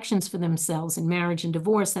protections for themselves in marriage and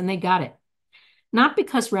divorce, and they got it. Not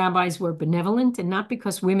because rabbis were benevolent and not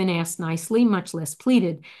because women asked nicely, much less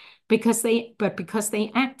pleaded, but because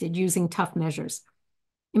they acted using tough measures.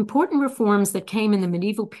 Important reforms that came in the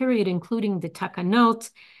medieval period, including the takanot,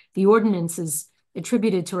 the ordinances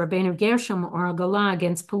attributed to Rabbeinu Gershom or Agalah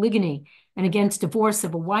against polygyny and against divorce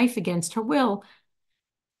of a wife against her will.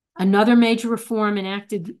 Another major reform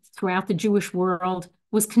enacted throughout the Jewish world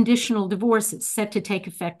was conditional divorces, set to take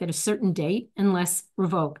effect at a certain date unless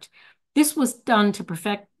revoked. This was done to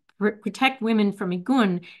protect women from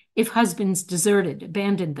iggun if husbands deserted,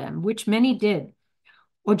 abandoned them, which many did,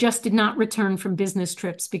 or just did not return from business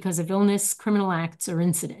trips because of illness, criminal acts, or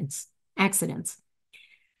accidents.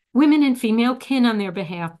 Women and female kin on their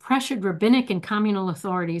behalf pressured rabbinic and communal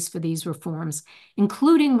authorities for these reforms,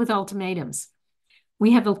 including with ultimatums.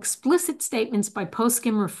 We have explicit statements by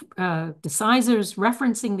poskim decisors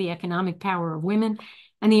referencing the economic power of women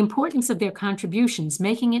and the importance of their contributions,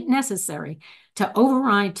 making it necessary to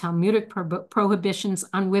override Talmudic prohibitions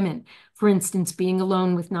on women, for instance, being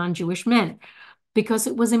alone with non-Jewish men, because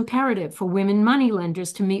it was imperative for women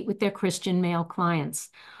moneylenders to meet with their Christian male clients,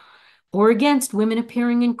 or against women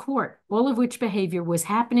appearing in court, all of which behavior was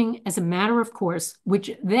happening as a matter of course, which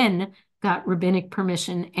then got rabbinic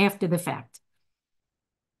permission after the fact.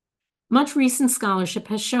 Much recent scholarship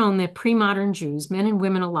has shown that pre-modern Jews, men and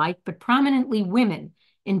women alike, but prominently women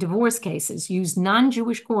in divorce cases, used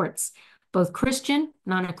non-Jewish courts, both Christian,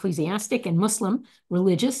 non-ecclesiastic, and Muslim,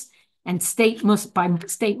 religious, and state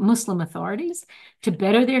Muslim authorities, to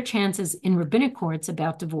better their chances in rabbinic courts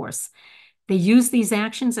about divorce. They used these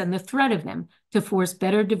actions and the threat of them to force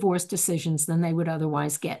better divorce decisions than they would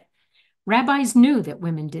otherwise get. Rabbis knew that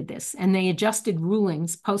women did this, and they adjusted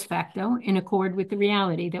rulings post facto in accord with the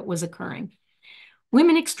reality that was occurring.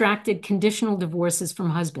 Women extracted conditional divorces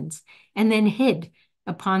from husbands and then hid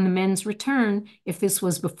upon the men's return if this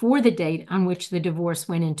was before the date on which the divorce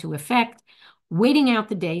went into effect, waiting out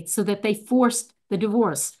the date so that they forced the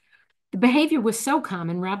divorce. The behavior was so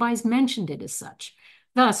common, rabbis mentioned it as such.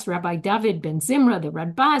 Thus, Rabbi David ben Zimra, the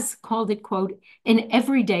Radbaz, called it, quote, an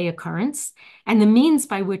everyday occurrence, and the means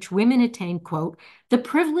by which women attained, quote, the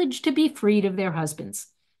privilege to be freed of their husbands,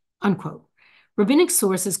 unquote. Rabbinic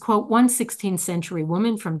sources quote one 16th century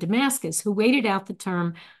woman from Damascus who waited out the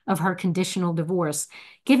term of her conditional divorce,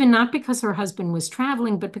 given not because her husband was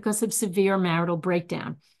traveling, but because of severe marital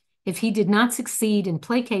breakdown. If he did not succeed in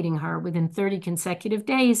placating her within 30 consecutive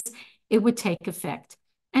days, it would take effect.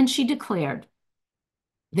 And she declared,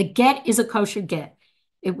 the get is a kosher get.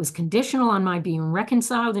 It was conditional on my being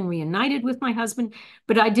reconciled and reunited with my husband,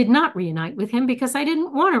 but I did not reunite with him because I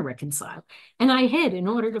didn't want to reconcile. And I hid in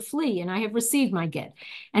order to flee, and I have received my get.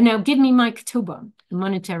 And now give me my ketubah, the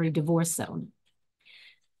monetary divorce settlement.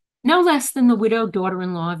 No less than the widowed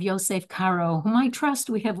daughter-in-law of Yosef Karo, whom I trust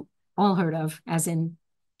we have all heard of, as in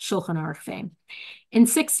Shulchan Aruch fame. In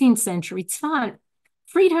 16th century, Tzfat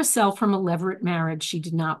freed herself from a levirate marriage she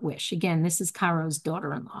did not wish. Again, this is Karo's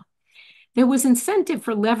daughter-in-law. There was incentive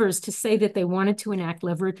for levers to say that they wanted to enact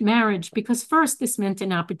levirate marriage because first, this meant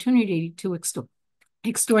an opportunity to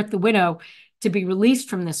extort the widow to be released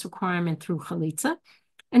from this requirement through chalitza.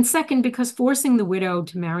 And second, because forcing the widow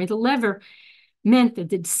to marry the lever meant that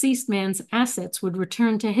the deceased man's assets would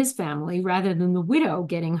return to his family rather than the widow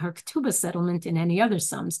getting her ketubah settlement and any other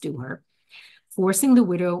sums due her. Forcing the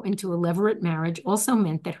widow into a levirate marriage also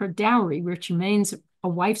meant that her dowry, which remains a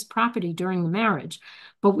wife's property during the marriage,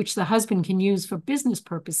 but which the husband can use for business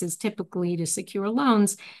purposes, typically to secure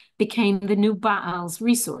loans, became the new Baal's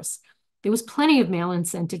resource. There was plenty of male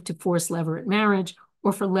incentive to force levirate marriage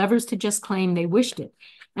or for levers to just claim they wished it,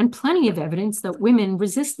 and plenty of evidence that women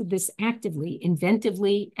resisted this actively,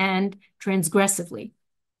 inventively, and transgressively.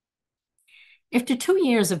 After 2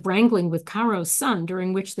 years of wrangling with Karo's son,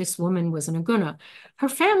 during which this woman was an Agunah, her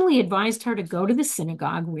family advised her to go to the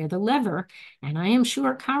synagogue where the lever, and I am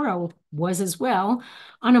sure Karo was as well,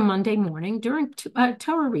 on a Monday morning during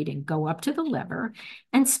Torah reading, go up to the lever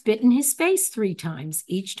and spit in his face 3 times,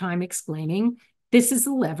 each time exclaiming, this is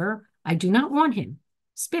the lever, I do not want him.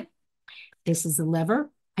 Spit. This is the lever,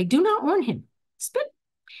 I do not want him. Spit.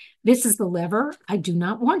 This is the lever, I do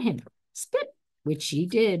not want him. Spit, which she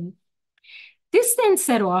did. This then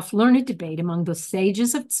set off learned debate among the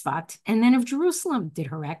sages of Tzfat and then of Jerusalem. Did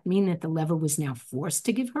her act mean that the lever was now forced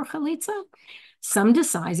to give her chalitza? Some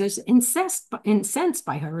decisors, incensed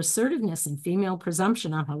by her assertiveness and female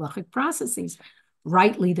presumption on halachic processes,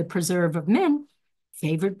 rightly the preserve of men,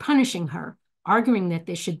 favored punishing her, arguing that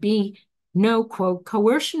there should be no, quote,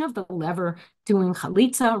 coercion of the lever doing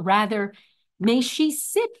chalitza. Rather, may she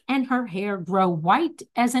sit and her hair grow white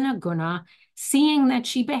as an agunah, seeing that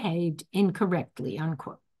she behaved incorrectly,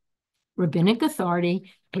 unquote. Rabbinic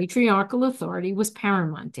authority, patriarchal authority was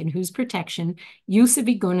paramount, in whose protection use of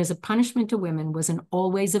iggun as a punishment to women was an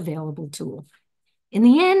always available tool. In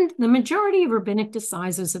the end, the majority of rabbinic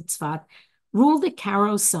decisors of Tzfat ruled that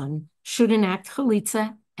Karo's son should enact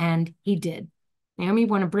chalitza, and he did. Naomi,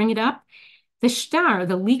 want to bring it up? The shtar,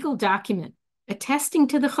 the legal document attesting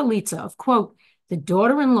to the chalitza of, quote, the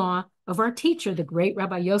daughter-in-law of our teacher, the great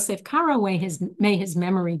Rabbi Yosef Karo, may his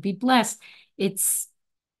memory be blessed. It's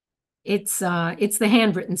the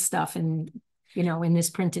handwritten stuff in this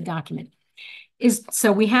printed document.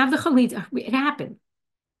 So we have the chalitza. It happened.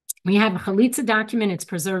 We have a chalitza document. It's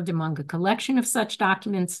preserved among a collection of such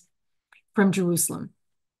documents from Jerusalem.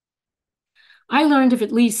 I learned of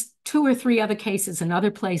at least 2 or 3 other cases in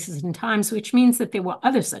other places and times, which means that there were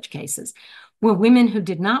other such cases. where women who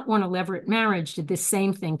did not want a levirate marriage did the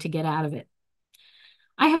same thing to get out of it.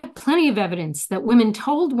 I have plenty of evidence that women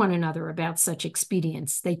told one another about such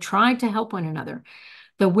expedients. They tried to help one another,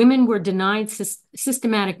 though women were denied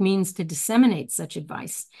systematic means to disseminate such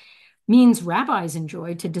advice, means rabbis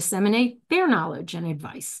enjoyed to disseminate their knowledge and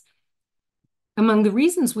advice. Among the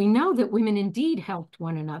reasons we know that women indeed helped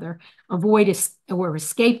one another avoid or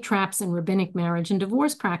escape traps in rabbinic marriage and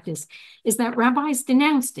divorce practice is that rabbis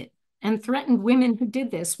denounced it and threatened women who did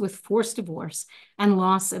this with forced divorce and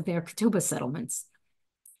loss of their ketubah settlements.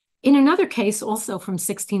 In another case, also from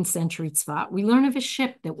 16th century Tzfat, we learn of a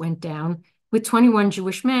ship that went down with 21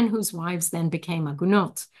 Jewish men whose wives then became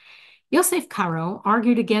agunot. Yosef Karo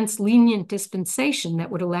argued against lenient dispensation that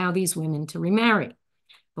would allow these women to remarry.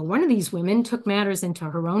 But one of these women took matters into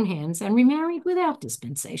her own hands and remarried without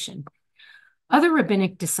dispensation. Other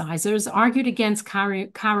rabbinic decisors argued against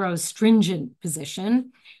Karo's stringent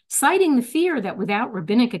position, citing the fear that without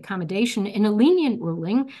rabbinic accommodation in a lenient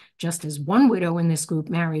ruling, just as one widow in this group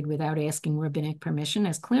married without asking rabbinic permission,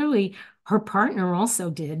 as clearly her partner also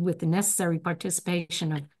did with the necessary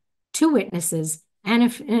participation of 2 witnesses and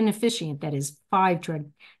an officiant, that is 5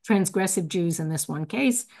 transgressive Jews in this one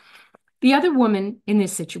case, the other women in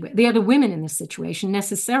this situation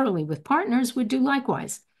necessarily with partners would do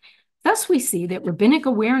likewise. Thus, we see that rabbinic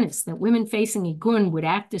awareness that women facing iggun would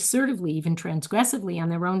act assertively, even transgressively on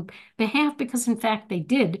their own behalf, because in fact they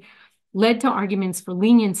did, led to arguments for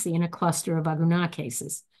leniency in a cluster of Agunah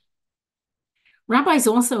cases. Rabbis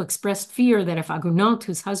also expressed fear that if agunot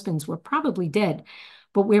whose husbands were probably dead,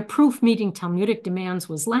 but where proof meeting Talmudic demands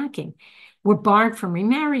was lacking, were barred from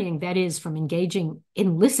remarrying, that is, from engaging in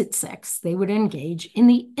illicit sex, they would engage in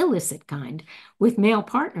the illicit kind, with male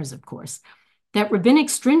partners, of course. That rabbinic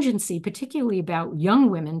stringency, particularly about young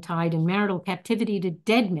women tied in marital captivity to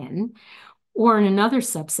dead men, or in another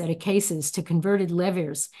subset of cases to converted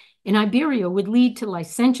levirs in Iberia, would lead to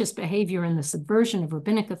licentious behavior and the subversion of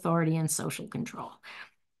rabbinic authority and social control.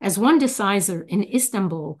 As one decisor in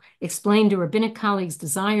Istanbul explained to rabbinic colleagues'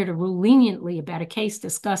 desire to rule leniently about a case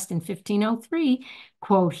discussed in 1503,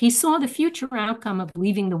 quote, he saw the future outcome of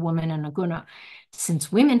leaving the woman an agunah,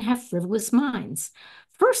 since women have frivolous minds.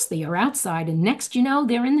 First, they are outside, and next, you know,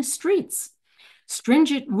 they're in the streets.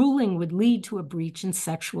 Stringent ruling would lead to a breach in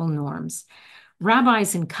sexual norms.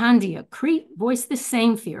 Rabbis in Candia, Crete, voiced the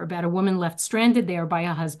same fear about a woman left stranded there by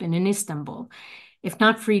a husband in Istanbul. If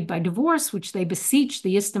not freed by divorce, which they beseeched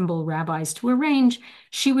the Istanbul rabbis to arrange,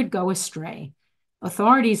 she would go astray.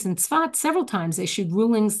 Authorities in Tzfat several times issued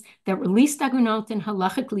rulings that released agunot in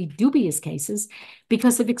halachically dubious cases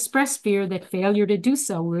because of expressed fear that failure to do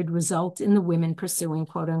so would result in the women pursuing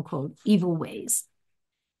quote-unquote evil ways.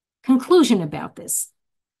 Conclusion about this.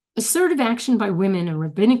 Assertive action by women and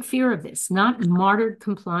rabbinic fear of this, not martyred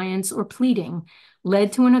compliance or pleading,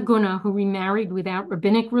 led to an agunah who remarried without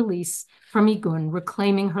rabbinic release from iggun,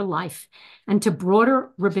 reclaiming her life, and to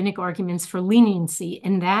broader rabbinic arguments for leniency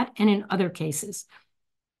in that and in other cases.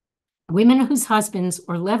 Women whose husbands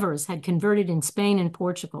or levers had converted in Spain and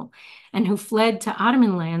Portugal and who fled to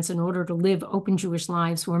Ottoman lands in order to live open Jewish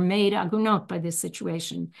lives were made agunot by this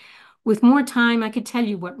situation. With more time, I could tell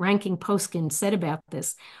you what ranking poskim said about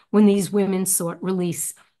this when these women sought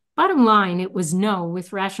release. Bottom line, it was no, with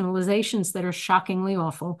rationalizations that are shockingly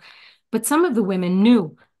awful. But some of the women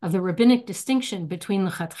knew of the rabbinic distinction between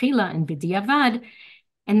lechatchila and b'diavad,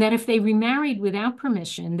 and that if they remarried without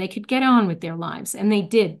permission, they could get on with their lives, and they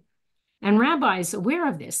did. And rabbis, aware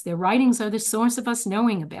of this, their writings are the source of us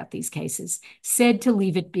knowing about these cases, said to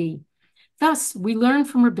leave it be. Thus, we learn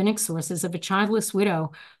from rabbinic sources of a childless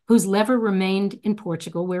widow whose lever remained in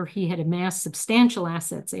Portugal, where he had amassed substantial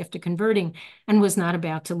assets after converting and was not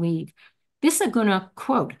about to leave. This agunah,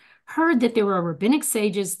 quote, heard that there are rabbinic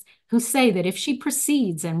sages who say that if she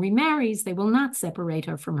proceeds and remarries, they will not separate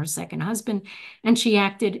her from her second husband, and she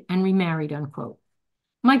acted and remarried, unquote.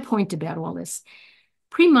 My point about all this,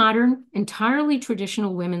 pre-modern, entirely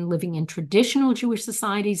traditional women living in traditional Jewish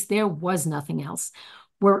societies, there was nothing else,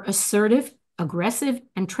 were assertive, aggressive,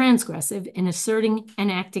 and transgressive in asserting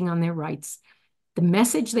and acting on their rights. The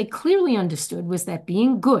message they clearly understood was that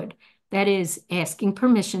being good, that is, asking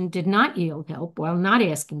permission, did not yield help, while not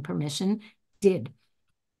asking permission did.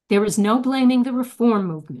 There is no blaming the reform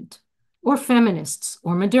movement, or feminists,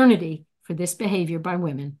 or modernity for this behavior by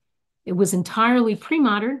women. It was entirely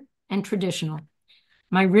pre-modern and traditional.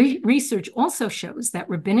 My research also shows that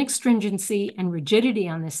rabbinic stringency and rigidity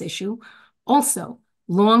on this issue also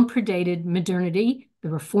long predated modernity, the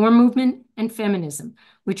reform movement, and feminism,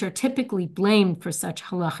 which are typically blamed for such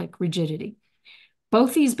halachic rigidity.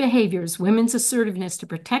 Both these behaviors, women's assertiveness to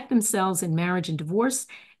protect themselves in marriage and divorce,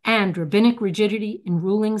 and rabbinic rigidity in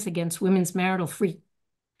rulings against women's marital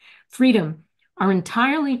freedom are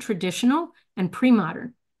entirely traditional and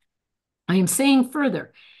pre-modern. I am saying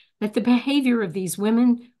further that the behavior of these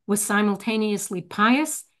women was simultaneously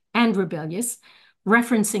pious and rebellious,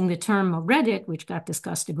 referencing the term moredet, which got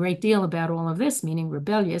discussed a great deal about all of this, meaning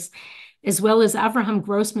rebellious, as well as Avraham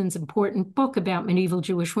Grossman's important book about medieval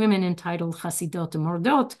Jewish women entitled Hasidot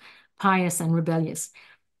Mordot, pious and rebellious.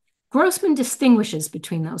 Grossman distinguishes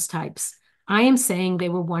between those types. I am saying they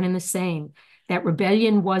were one and the same, that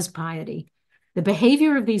rebellion was piety. The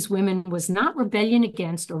behavior of these women was not rebellion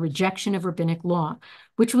against or rejection of rabbinic law,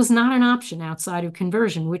 which was not an option outside of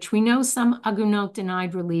conversion, which we know some agunot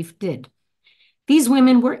denied relief did. These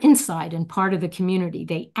women were inside and part of the community.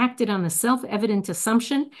 They acted on the self-evident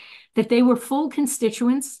assumption that they were full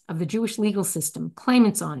constituents of the Jewish legal system,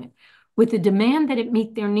 claimants on it, with the demand that it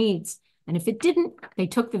meet their needs. And if it didn't, they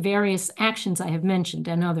took the various actions I have mentioned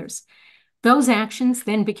and others. Those actions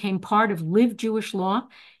then became part of lived Jewish law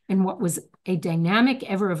in what was a dynamic,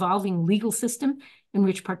 ever-evolving legal system in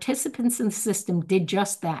which participants in the system did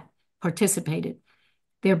just that, participated.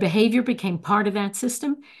 Their behavior became part of that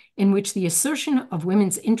system in which the assertion of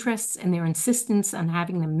women's interests and their insistence on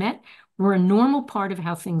having them met were a normal part of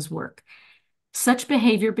how things work. Such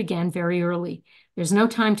behavior began very early. There's no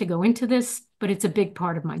time to go into this, but it's a big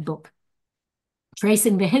part of my book.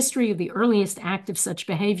 Tracing the history of the earliest act of such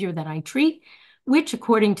behavior that I treat, which,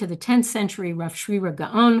 according to the 10th century Rav Shrira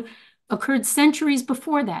Gaon, occurred centuries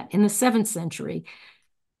before that, in the 7th century,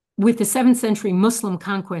 with the 7th century Muslim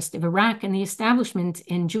conquest of Iraq and the establishment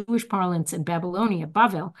in Jewish parlance in Babylonia,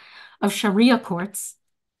 Bavel, of Sharia courts.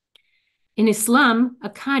 In Islam, a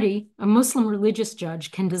qadi, a Muslim religious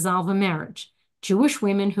judge, can dissolve a marriage. Jewish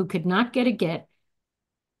women who could not get a get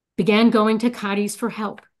began going to qadis for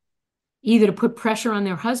help, either to put pressure on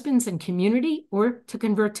their husbands and community or to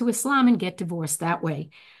convert to Islam and get divorced that way.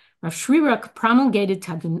 Rav Shrira promulgated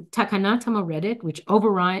Takanat HaMoredet, which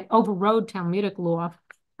overrode Talmudic law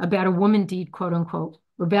about a woman deed, quote unquote,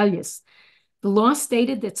 rebellious. The law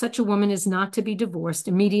stated that such a woman is not to be divorced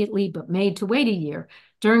immediately, but made to wait a year,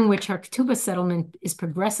 during which her ketubah settlement is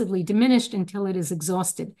progressively diminished until it is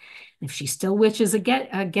exhausted. If she still wishes a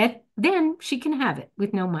get, then she can have it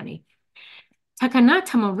with no money. Takanat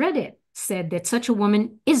HaMoredet said that such a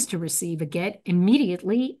woman is to receive a get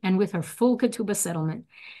immediately and with her full ketubah settlement.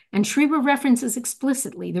 And Shrira references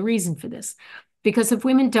explicitly the reason for this. Because if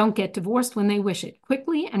women don't get divorced when they wish it,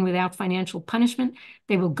 quickly and without financial punishment,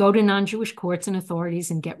 they will go to non-Jewish courts and authorities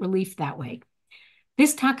and get relief that way.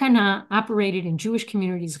 This takana operated in Jewish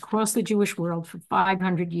communities across the Jewish world for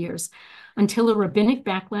 500 years, until a rabbinic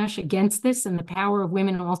backlash against this and the power of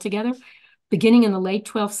women altogether, beginning in the late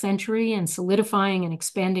 12th century and solidifying and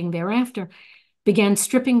expanding thereafter, began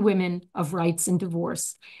stripping women of rights in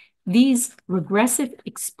divorce. These regressive,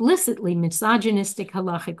 explicitly misogynistic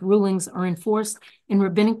halachic rulings are enforced in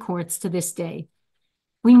rabbinic courts to this day.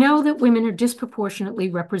 We know that women are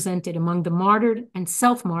disproportionately represented among the martyred and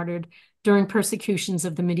self-martyred during persecutions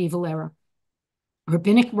of the medieval era.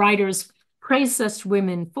 Rabbinic writers praise such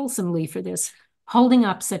women fulsomely for this, holding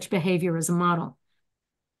up such behavior as a model.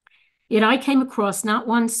 Yet I came across not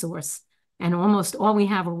one source, and almost all we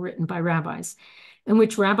have are written by rabbis, in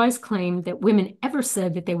which rabbis claimed that women ever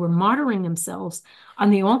said that they were martyring themselves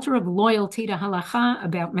on the altar of loyalty to halacha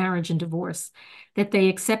about marriage and divorce, that they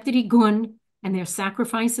accepted iggun and their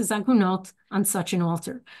sacrifices agunot on such an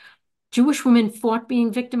altar. Jewish women fought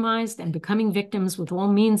being victimized and becoming victims with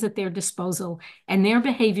all means at their disposal, and their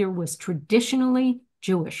behavior was traditionally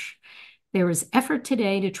Jewish. There is effort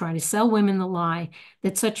today to try to sell women the lie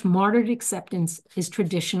that such martyred acceptance is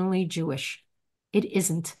traditionally Jewish. It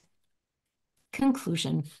isn't.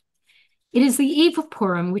 Conclusion. It is the eve of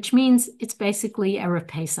Purim, which means it's basically Erev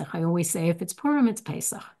Pesach. I always say if it's Purim, it's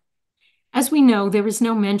Pesach. As we know, there is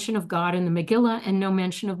no mention of God in the Megillah and no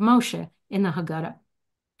mention of Moshe in the Haggadah.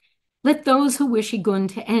 Let those who wish iggun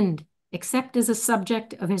to end accept as a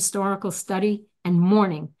subject of historical study and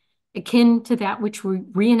mourning, akin to that which we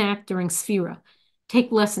reenact during Sphira,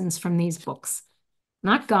 take lessons from these books.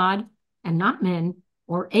 Not God and not men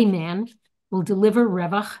or a man will deliver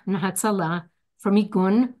Revach and Hatzalah from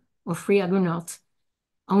iggun or free agunot.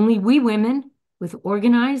 Only we women, with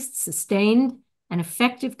organized, sustained, and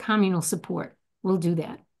effective communal support, will do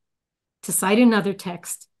that. To cite another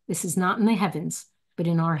text, this is not in the heavens, but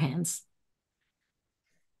in our hands.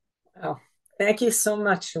 Oh, thank you so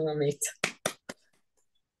much, Shulamit.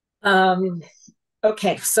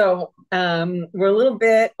 Okay, so we're a little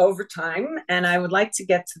bit over time, and I would like to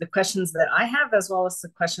get to the questions that I have as well as the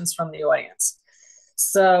questions from the audience.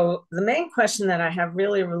 So the main question that I have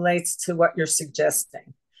really relates to what you're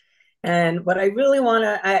suggesting. And what I really want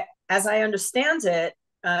to, as I understand it,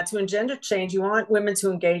 to engender change, you want women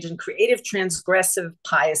to engage in creative, transgressive,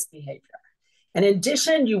 pious behavior. And in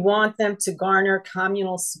addition, you want them to garner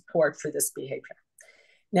communal support for this behavior.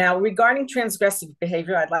 Now, regarding transgressive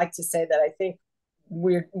behavior, I'd like to say that I think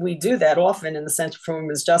we do that often in the Center for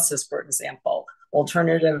Women's Justice, for example.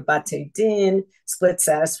 Alternative Batei Din, split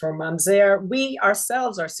status for mamzer. We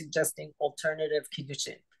ourselves are suggesting alternative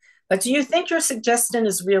kiddushin. But do you think your suggestion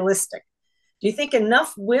is realistic? Do you think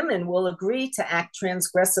enough women will agree to act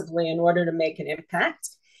transgressively in order to make an impact?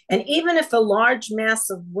 And even if a large mass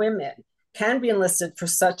of women can be enlisted for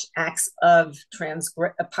such acts of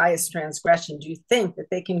pious transgression, do you think that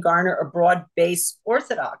they can garner a broad-based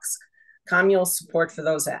Orthodox communal support for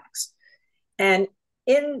those acts? And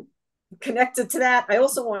connected to that, I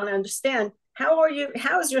also want to understand how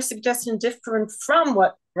is your suggestion different from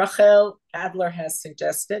what Rachel Adler has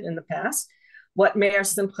suggested in the past, what Mayor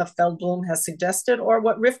Simcha Feldblum has suggested, or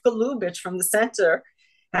what Rivka Lubitch from the center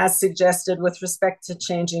has suggested with respect to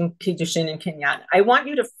changing Kiddushin and Kinyan? I want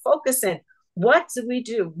you to focus in, what do we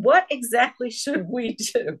do? What exactly should we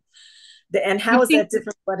do? And how is that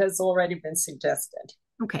different from what has already been suggested?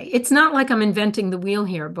 Okay, it's not like I'm inventing the wheel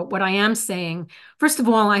here, but what I am saying, first of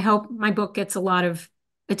all, I hope my book gets a lot of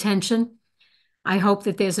attention. I hope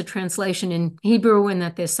that there's a translation in Hebrew and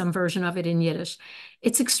that there's some version of it in Yiddish.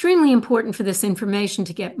 It's extremely important for this information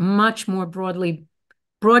to get much more broadly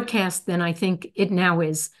broadcast than I think it now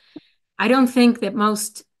is. I don't think that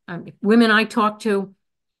most women I talk to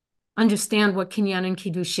understand what Kinyan and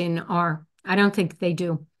Kiddushin are. I don't think they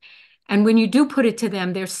do. And when you do put it to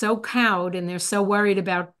them, they're so cowed and they're so worried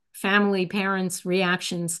about family, parents'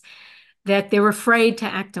 reactions that they're afraid to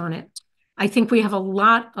act on it. I think we have a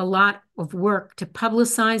lot of work to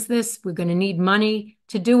publicize this. We're going to need money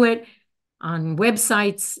to do it on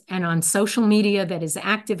websites and on social media that is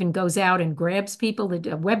active and goes out and grabs people. The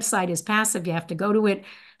website is passive. You have to go to it.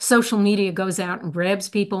 Social media goes out and grabs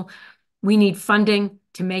people. We need funding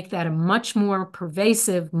to make that a much more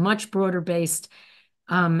pervasive, much broader based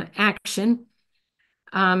action.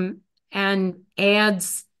 And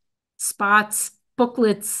ads, spots,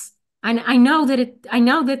 booklets. And I know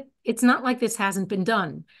that it's not like this hasn't been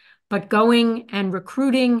done, but going and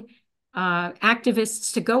recruiting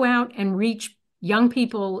activists to go out and reach young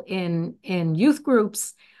people in youth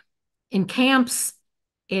groups, in camps,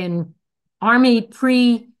 in army,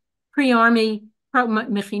 pre-army,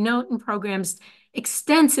 mechinot and programs,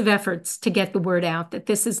 extensive efforts to get the word out that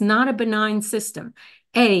this is not a benign system.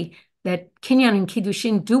 That Kinyan and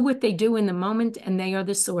Kiddushin do what they do in the moment, and they are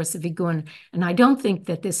the source of iggun. And I don't think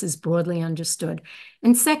that this is broadly understood.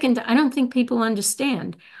 And second, I don't think people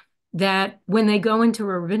understand that when they go into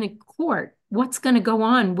a rabbinic court, what's going to go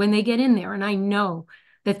on when they get in there. And I know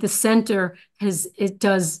that the center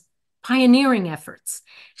does pioneering efforts,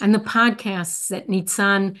 and the podcasts that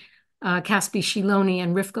Nitzan Caspi Shiloni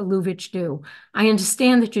and Rivka Lubitch do. I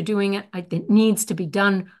understand that you're doing it. It needs to be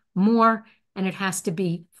done more, and it has to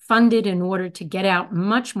be funded in order to get out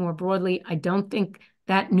much more broadly. I don't think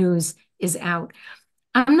that news is out.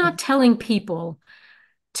 I'm not telling people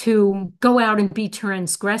to go out and be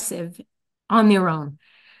transgressive on their own.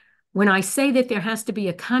 When I say that there has to be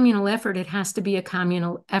a communal effort, it has to be a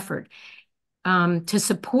communal effort to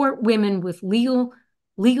support women with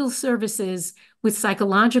legal services, with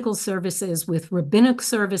psychological services, with rabbinic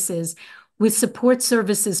services, with support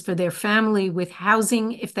services for their family, with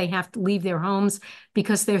housing if they have to leave their homes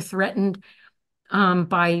because they're threatened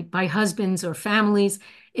by husbands or families.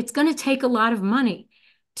 It's going to take a lot of money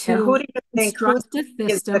to construct a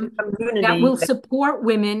system that will support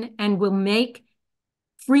women and will make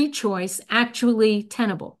free choice actually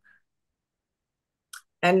tenable.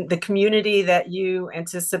 And the community that you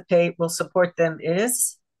anticipate will support them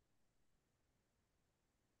is?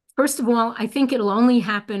 First of all, I think it'll only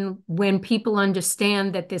happen when people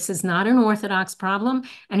understand that this is not an Orthodox problem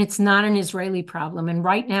and it's not an Israeli problem. And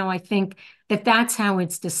right now, I think that that's how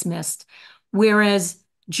it's dismissed. Whereas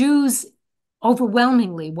Jews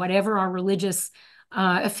overwhelmingly, whatever our religious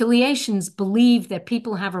affiliations, believe that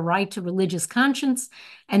people have a right to religious conscience,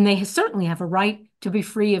 and they certainly have a right to be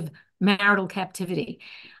free of marital captivity.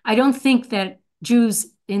 I don't think that Jews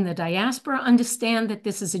in the diaspora understand that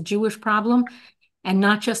this is a Jewish problem and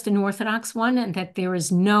not just an Orthodox one, and that there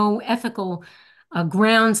is no ethical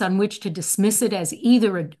grounds on which to dismiss it as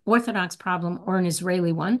either an Orthodox problem or an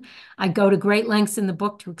Israeli one. I go to great lengths in the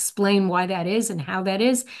book to explain why that is and how that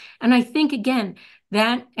is. And I think, again,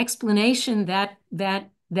 that explanation, that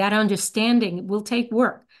understanding will take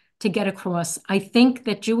work to get across. I think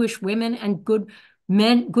that Jewish women and good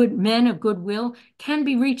good men of goodwill can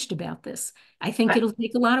be reached about this. I think it'll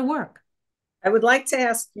take a lot of work. I would like to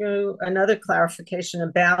ask you another clarification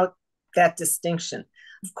about that distinction.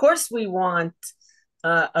 Of course, we want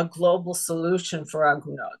a global solution for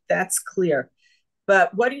agunot. That's clear.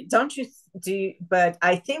 But but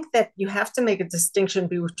I think that you have to make a distinction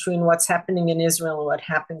between what's happening in Israel and what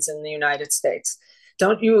happens in the United States.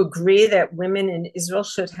 Don't you agree that women in Israel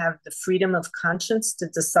should have the freedom of conscience to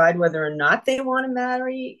decide whether or not they want to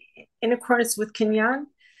marry in accordance with Kinyan?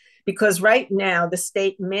 Because right now the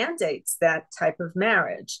state mandates that type of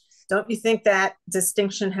marriage. Don't you think that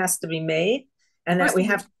distinction has to be made, and that we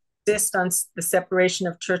have to insist on the separation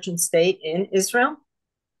of church and state in Israel?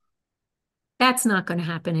 That's not going to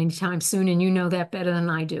happen anytime soon, and you know that better than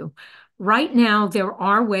I do. Right now, there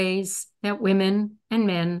are ways that women and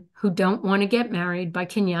men who don't want to get married by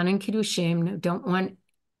Kinyan and Kiddushim, who don't want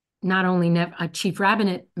not only a chief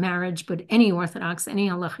rabbinate marriage, but any Orthodox, any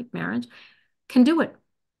halachic marriage, can do it.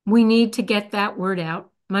 We need to get that word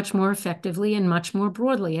out much more effectively and much more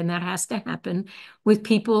broadly, and that has to happen with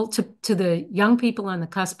people, to the young people on the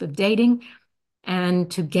cusp of dating and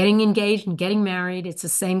to getting engaged and getting married. It's the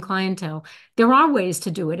same clientele. There are ways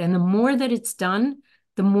to do it, and the more that it's done,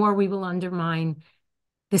 the more we will undermine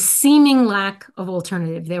the seeming lack of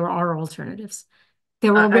alternative. There are alternatives.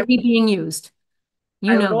 They're already being used.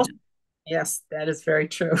 You know that. Yes, that is very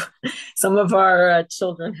true. Some of our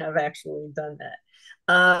children have actually done that.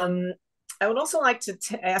 I would also like to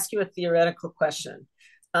ask you a theoretical question.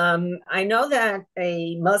 I know that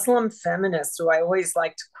a Muslim feminist, who I always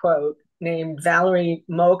like to quote, named Valerie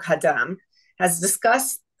Moghadam, has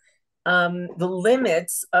discussed the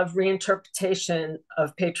limits of reinterpretation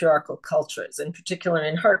of patriarchal cultures, in particular,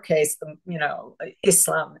 in her case,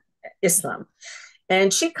 Islam.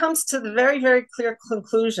 And she comes to the very, very clear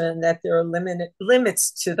conclusion that there are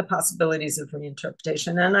limits to the possibilities of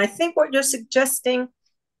reinterpretation. And I think what you're suggesting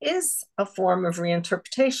is a form of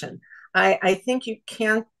reinterpretation. I think you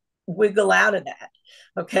can't wiggle out of that.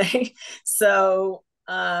 Okay. So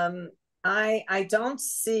I don't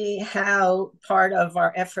see how part of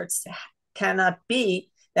our efforts cannot be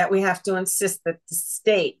that we have to insist that the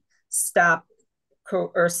state stop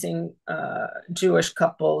coercing Jewish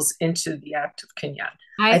couples into the act of Kinyan.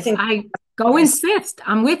 I go insist.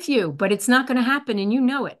 I'm with you, but it's not going to happen, and you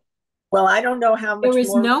know it. Well, I don't know how much there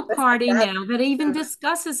is no party now that even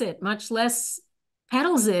discusses it, much less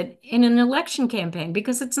peddles it in an election campaign,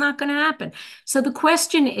 because it's not going to happen. So the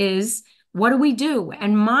question is, what do we do?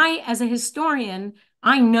 And as a historian,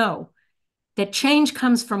 I know that change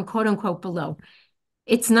comes from quote unquote below.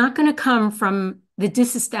 It's not going to come from the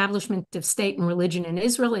disestablishment of state and religion in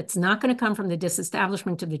Israel. It's not going to come from the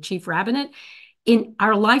disestablishment of the chief rabbinate in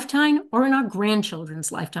our lifetime or in our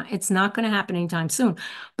grandchildren's lifetime. It's not going to happen anytime soon.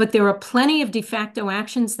 But there are plenty of de facto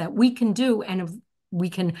actions that we can do, and we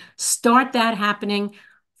can start that happening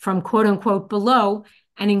from quote unquote below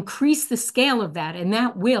and increase the scale of that. And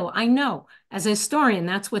that will, I know, as a historian,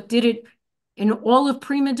 that's what did it in all of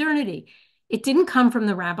pre-modernity. It didn't come from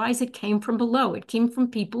the rabbis, it came from below. It came from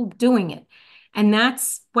people doing it. And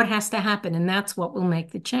that's what has to happen, and that's what will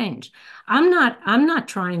make the change. I'm not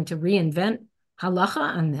trying to reinvent halacha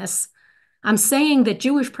on this. I'm saying that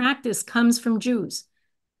Jewish practice comes from Jews.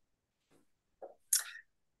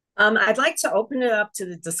 I'd like to open it up to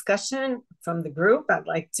the discussion from the group. I'd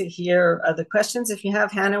like to hear other questions. If you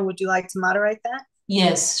have, Hannah, would you like to moderate that?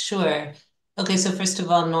 Yes, sure. Okay, so first of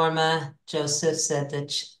all, Norma Joseph said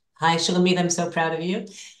that, hi, Shulamit, I'm so proud of you.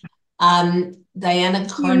 Diana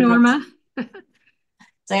Kornbrot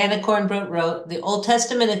wrote, the Old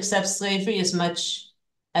Testament accepts slavery as much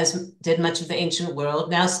as did much of the ancient world.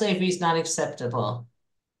 Now slavery is not acceptable.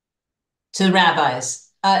 To rabbis.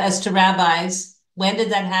 As to rabbis, when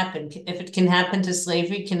did that happen? If it can happen to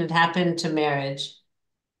slavery, can it happen to marriage?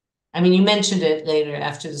 I mean, you mentioned it later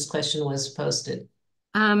after this question was posted.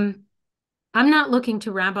 I'm not looking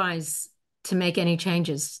to rabbis to make any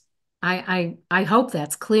changes. I hope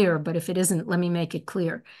that's clear, but if it isn't, let me make it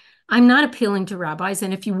clear. I'm not appealing to rabbis,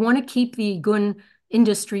 and if you want to keep the iggun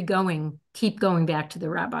industry going, keep going back to the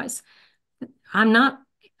rabbis. I'm not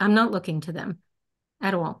looking to them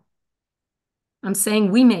at all. I'm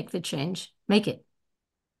saying we make the change. Make it.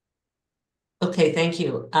 Okay, thank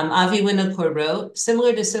you. Avi Winokor wrote,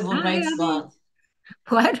 similar to civil rights law.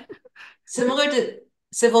 What? Similar to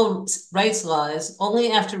civil rights laws,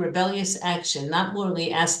 only after rebellious action, not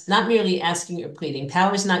merely asking or pleading.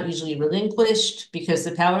 Power is not usually relinquished because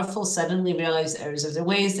the powerful suddenly realize errors of their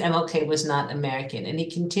ways. MLK was not American. And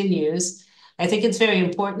he continues, I think it's very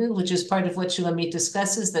important, which is part of what Shulamit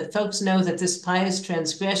discusses, that folks know that this pious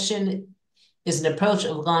transgression is an approach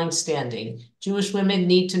of long standing. Jewish women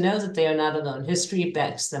need to know that they are not alone. History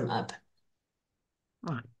backs them up.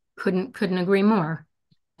 Oh, couldn't agree more.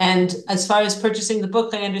 And as far as purchasing the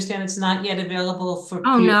book, I understand it's not yet available for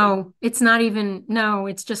Oh, no, it's not even, no,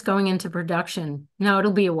 it's just going into production. No,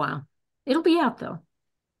 it'll be a while. It'll be out though.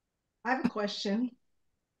 I have a question.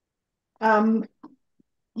 You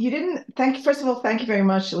didn't, first of all, thank you very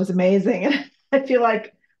much. It was amazing. And I feel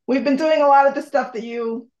like we've been doing a lot of the stuff that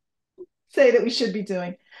you say that we should be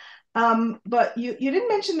doing. But you didn't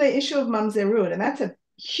mention the issue of mamzerut, and that's a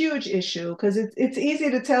huge issue because it's easy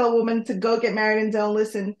to tell a woman to go get married and don't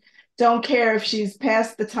listen, don't care if she's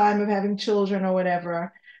past the time of having children or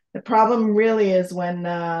whatever. The problem really is when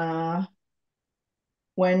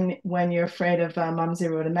you're afraid of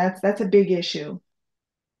mamzerut, and that's a big issue.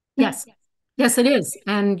 Yes, yes, it is.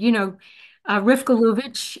 And Rivka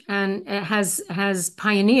Lubitsch and has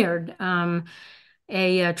pioneered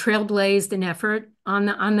trailblazed an effort on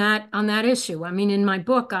that issue. I mean, in my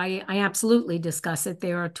book, I absolutely discuss it.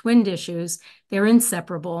 There are twinned issues; they're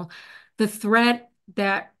inseparable. The threat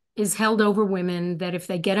that is held over women, that if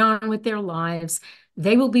they get on with their lives,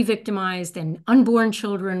 they will be victimized, and unborn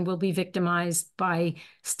children will be victimized by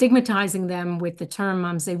stigmatizing them with the term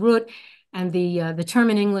mamzerut. And the term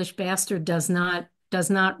in English, bastard, does not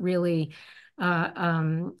really,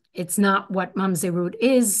 it's not what mamzerut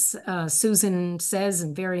is. Susan says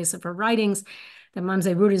in various of her writings that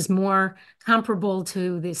mamzerut is more comparable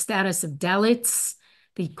to the status of Dalits,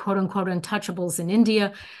 the quote unquote untouchables in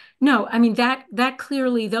India. No, I mean, that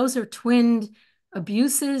clearly, those are twinned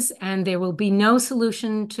abuses, and there will be no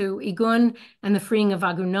solution to iggun and the freeing of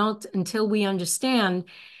agunot until we understand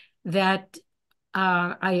that.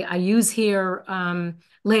 I use here Rabbi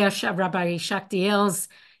Shaktiel's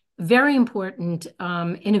very important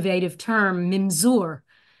innovative term, mimzur.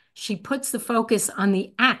 She puts the focus on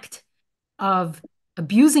the act of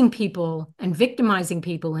abusing people and victimizing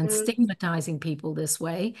people and stigmatizing people this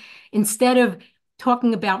way, instead of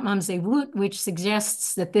talking about mamzerut, which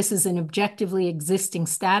suggests that this is an objectively existing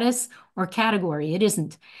status or category. It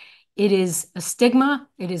isn't. It is a stigma.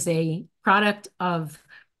 It is a product of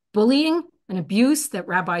bullying and abuse that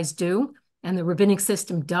rabbis do, and the rabbinic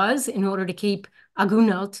system does, in order to keep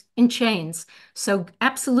agunot in chains. So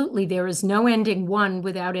absolutely, there is no ending one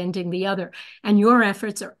without ending the other. And your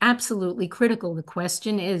efforts are absolutely critical. The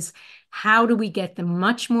question is, how do we get them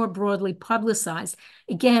much more broadly publicized?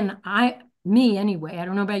 Again, me anyway, I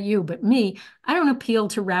don't know about you, but me, I don't appeal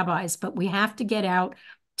to rabbis, but we have to get out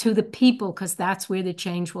to the people, because that's where the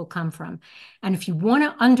change will come from. And if you want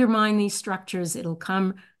to undermine these structures, it'll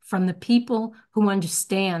come from the people who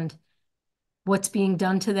understand what's being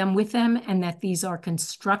done to them with them, and that these are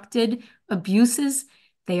constructed abuses.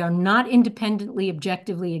 They are not independently,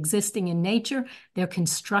 objectively existing in nature. They're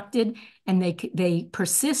constructed, and they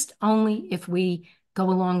persist only if we go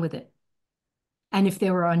along with it. And if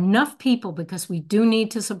there are enough people, because we do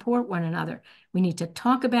need to support one another, we need to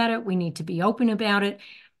talk about it, we need to be open about it.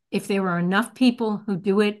 If there are enough people who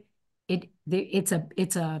do it, it's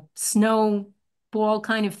a snowball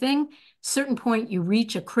kind of thing. Certain point you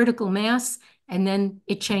reach a critical mass, and then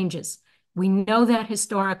it changes. We know that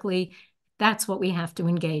historically. That's what we have to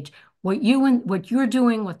engage. What you're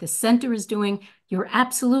doing, what the center is doing, you're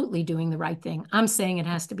absolutely doing the right thing. I'm saying it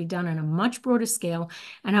has to be done on a much broader scale.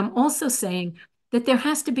 And I'm also saying that there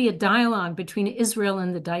has to be a dialogue between Israel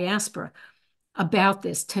and the diaspora about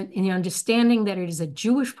this, in the understanding that it is a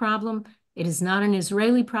Jewish problem. It is not an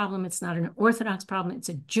Israeli problem. It's not an Orthodox problem. It's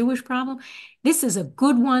a Jewish problem. This is a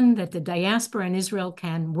good one that the diaspora and Israel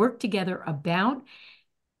can work together about,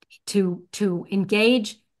 to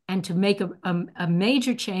engage and to make a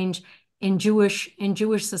major change in Jewish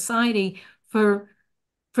society for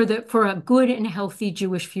a good and healthy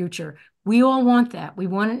Jewish future. We all want that. We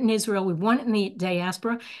want it in Israel. We want it in the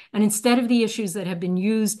diaspora. And instead of the issues that have been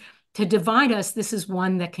used to divide us, this is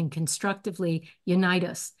one that can constructively unite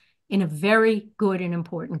us in a very good and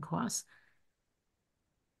important cause.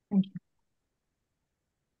 Thank you.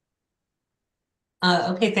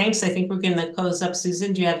 Okay, thanks. I think we're going to close up.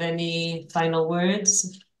 Susan, do you have any final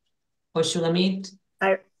words? Or Shulamit?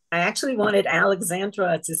 I actually wanted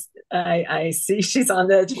Alexandra to, I see she's on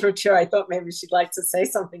the edge of her chair. I thought maybe she'd like to say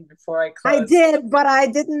something before I close. I did, but I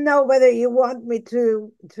didn't know whether you want me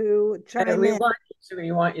to chime in.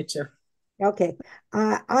 We want you to. Okay.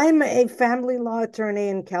 I'm a family law attorney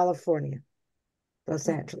in California, Los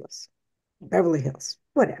Angeles, Beverly Hills,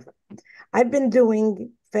 whatever. I've been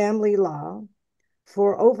doing family law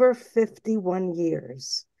for over 51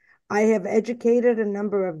 years. I have educated a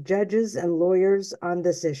number of judges and lawyers on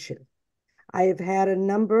this issue. I have had a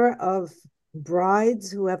number of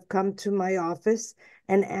brides who have come to my office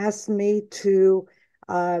and asked me to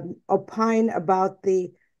opine about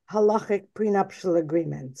the halachic prenuptial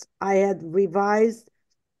agreements. I had revised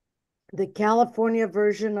the California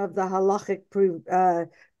version of the halachic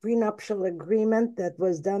prenuptial agreement that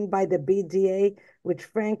was done by the BDA, which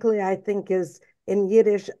frankly I think is in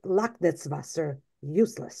Yiddish Lacknitzwasser,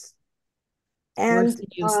 useless. And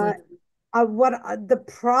the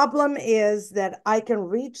problem is that I can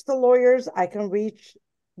reach the lawyers, I can reach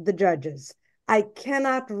the judges. I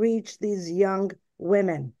cannot reach these young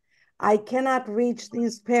women. I cannot reach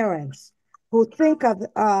these parents who think of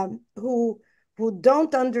who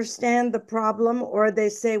don't understand the problem, or they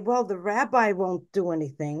say, well, the rabbi won't do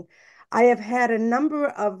anything. I have had a number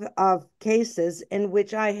of cases in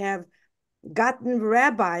which I have gotten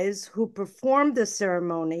rabbis who performed the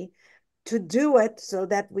ceremony to do it so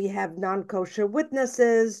that we have non-kosher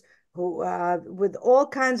witnesses who with all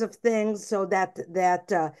kinds of things, so that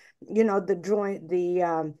you know, the joint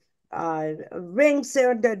the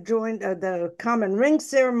the common ring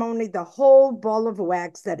ceremony, the whole ball of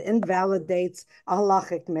wax that invalidates a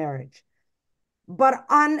halachic marriage. But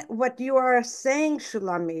on what you are saying,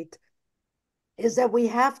 Shulamit, is that we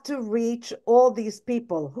have to reach all these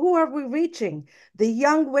people. Who are we reaching? The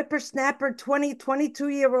young whippersnapper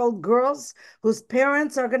 22-year-old girls whose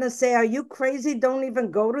parents are going to say, are you crazy? Don't even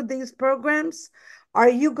go to these programs. Are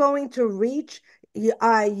you going to reach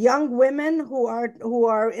young women who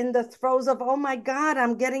are in the throes of, oh my God,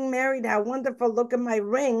 I'm getting married, how wonderful, look at my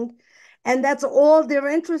ring, and that's all they're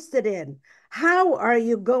interested in? How are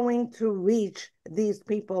you going to reach these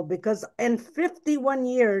people? Because in 51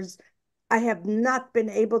 years I have not been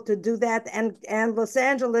able to do that. And Los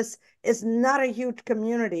Angeles is not a huge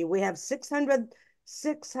community. We have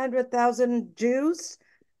 600,000 Jews,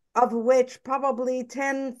 of which probably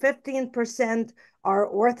 10-15% are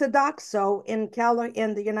Orthodox. So in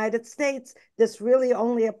the United States, this really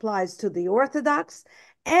only applies to the Orthodox.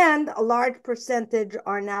 And a large percentage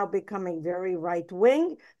are now becoming very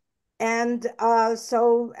right-wing. And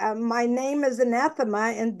so my name is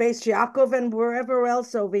anathema in Beis Yaakov and wherever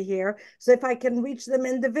else over here. So if I can reach them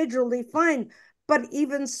individually, fine. But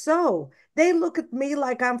even so, they look at me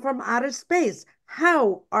like I'm from outer space.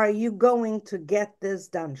 How are you going to get this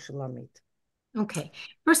done, Shulamit? Okay.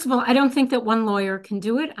 First of all, I don't think that one lawyer can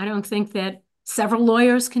do it. I don't think that several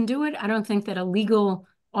lawyers can do it. I don't think that a legal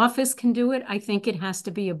office can do it. I think it has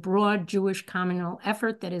to be a broad Jewish communal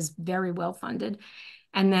effort that is very well funded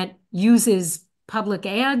and that uses public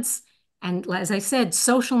ads and, as I said,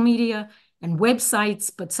 social media and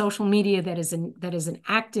websites, but social media that is an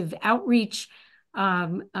active outreach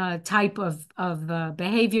type of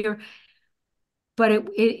behavior. But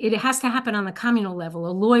it has to happen on the communal level.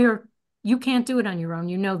 A lawyer, you can't do it on your own.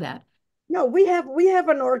 You know that. No, we have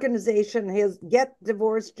an organization, his Get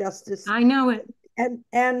Divorce Justice. I know it.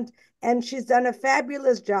 And she's done a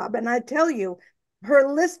fabulous job. And I tell you,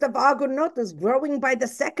 her list of agunot is growing by the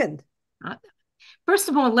second. First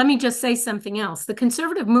of all, let me just say something else. The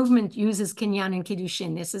conservative movement uses kinyan and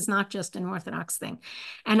kiddushin. This is not just an Orthodox thing.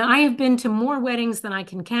 And I have been to more weddings than I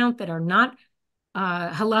can count that are not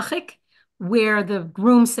halachic, where the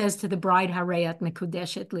groom says to the bride, Harayat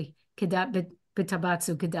mekudeshet li, kedat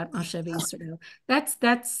b'tabatzu, kedat Moshe v'Yisrael. That's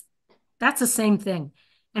the same thing.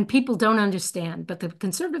 And people don't understand. But the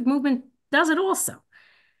conservative movement does it also.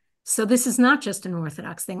 So this is not just an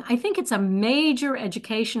Orthodox thing. I think it's a major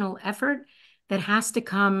educational effort that has to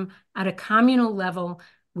come at a communal level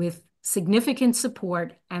with significant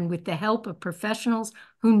support and with the help of professionals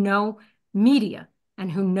who know media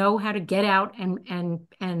and who know how to get out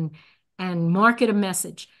and market a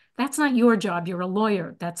message. That's not your job. You're a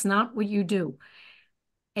lawyer. That's not what you do.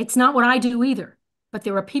 It's not what I do either. But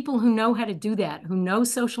there are people who know how to do that, who know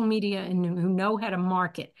social media and who know how to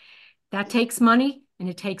market. That takes money and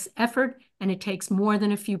it takes effort and it takes more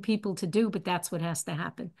than a few people to do, but that's what has to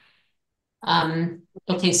happen.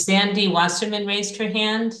 Okay, Sandy Wasserman raised her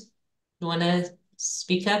hand. You want to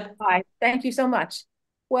speak up? Hi, thank you so much.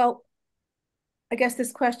 Well, I guess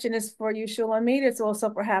this question is for you, Shulamit. It's also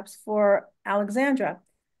perhaps for Alexandra.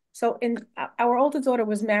 So our oldest daughter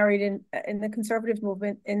was married in the conservative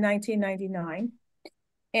movement in 1999.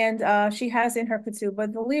 And she has in her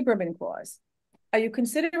ketubah the Lieberman clause. Are you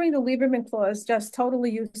considering the Lieberman clause just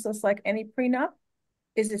totally useless like any prenup?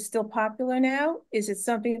 Is it still popular now? Is it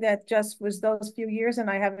something that just was those few years and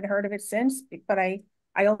I haven't heard of it since? But I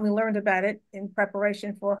only learned about it in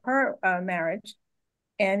preparation for her marriage.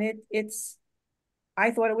 And it's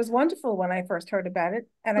I thought it was wonderful when I first heard about it,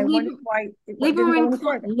 and I Labor- wondered why it didn't go any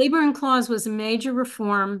further. Labor Clause was a major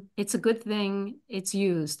reform. It's a good thing. It's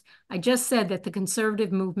used. I just said that the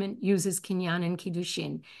conservative movement uses kinyan and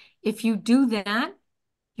kiddushin. If you do that,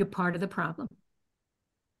 you're part of the problem.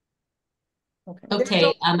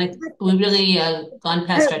 Okay, we really gone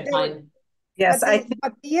past our time. Yes,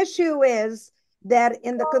 but the issue is that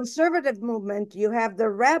in the conservative movement, you have the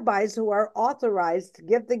rabbis who are authorized to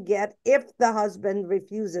give the get if the husband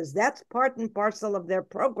refuses. That's part and parcel of their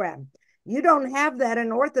program. You don't have that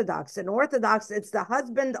in Orthodox. In Orthodox, it's the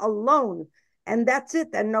husband alone, and that's it,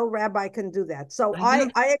 and no rabbi can do that. So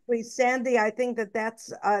I agree, Sandy. I think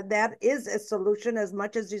that is a solution, as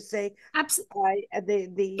much as you say. Absolutely.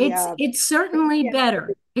 It's certainly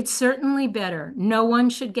better. It's certainly better. No one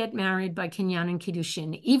should get married by kinyan and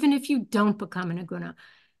kiddushin, even if you don't become an agunah.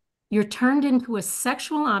 You're turned into a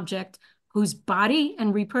sexual object whose body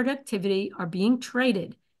and reproductivity are being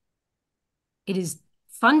traded. It is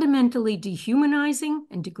fundamentally dehumanizing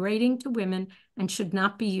and degrading to women and should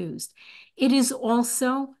not be used. It is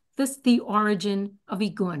also the origin of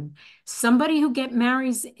iggun. Somebody who gets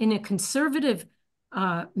married in a conservative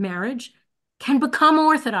marriage can become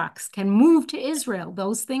Orthodox, can move to Israel.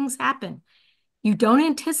 Those things happen. You don't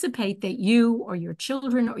anticipate that you or your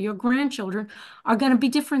children or your grandchildren are going to be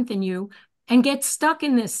different than you and get stuck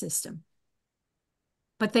in this system.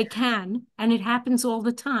 But they can, and it happens all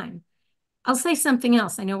the time. I'll say something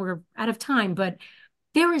else. I know we're out of time, but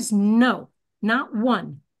there is not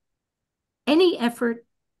one, any effort,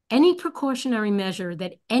 any precautionary measure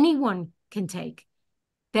that anyone can take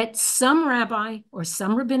that some rabbi or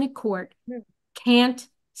some rabbinic court can't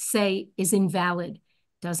say is invalid.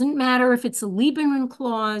 Doesn't matter if it's a Lieberman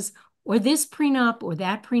clause or this prenup or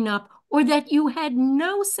that prenup, or that you had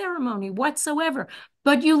no ceremony whatsoever,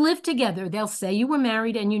 but you live together. They'll say you were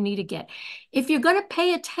married and you need a get. If you're going to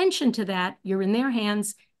pay attention to that, you're in their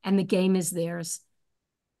hands and the game is theirs.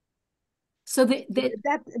 So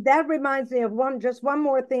that reminds me of just one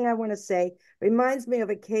more thing I want to say. Reminds me of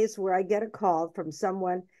a case where I get a call from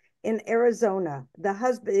someone in Arizona.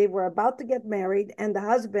 They were about to get married, and the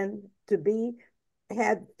husband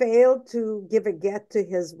had failed to give a get to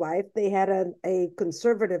his wife. They had a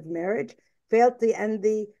conservative marriage, and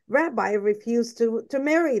the rabbi refused to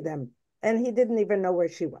marry them, and he didn't even know where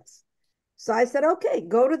she was. So I said, okay,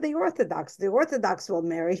 go to the Orthodox. The Orthodox will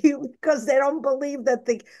marry you because they don't believe that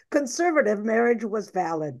the conservative marriage was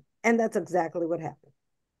valid. And that's exactly what happened.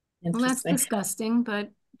 Well, that's disgusting, but.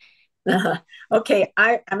 Okay,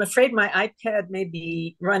 I'm afraid my iPad may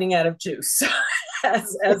be running out of juice.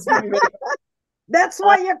 That's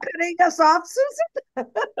why you're cutting us off,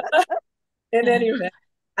 Susan. In any event,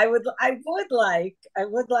 I would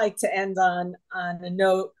like to end on a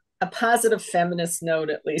note, a positive feminist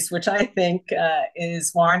note, at least, which I think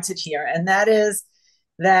is warranted here. And that is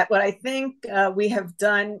that what I think we have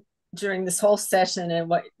done during this whole session, and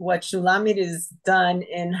what Shulamit has done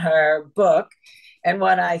in her book, and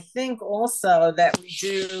what I think also that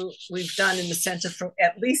we've done in the Center for,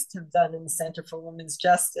 at least have done in the Center for Women's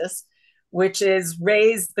Justice, which is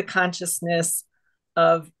raise the consciousness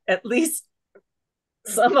of at least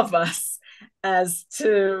some of us as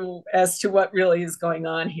to what really is going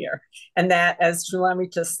on here. And that, as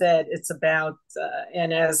Shulamit just said, it's about,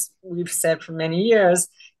 and as we've said for many years,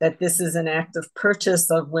 that this is an act of purchase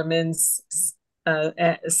of women's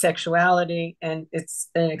sexuality, and it's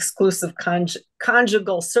an exclusive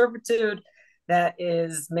conjugal servitude that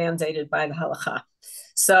is mandated by the halakha.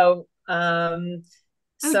 So,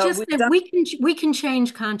 we can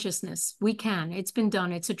change consciousness. We can. It's been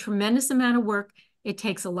done. It's a tremendous amount of work. It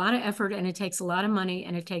takes a lot of effort, and it takes a lot of money,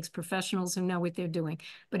 and it takes professionals who know what they're doing.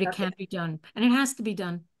 But it can be done, and it has to be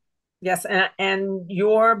done. Yes, and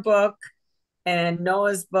your book and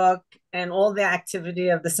Noah's book and all the activity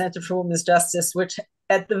of the Center for Women's Justice, which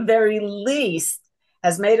at the very least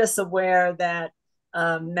has made us aware that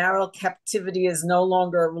marital captivity is no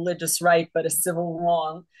longer a religious right, but a civil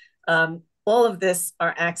wrong. All of this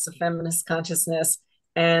are acts of feminist consciousness.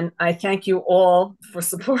 And I thank you all for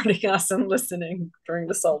supporting us and listening during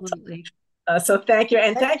this whole time. So thank you.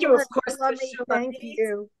 And thank you, of course, to Shulamit. Thank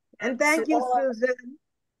you. And thank you, Susan.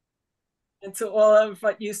 And to all of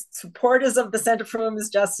you supporters of the Center for Women's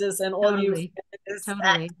Justice and all you feminists,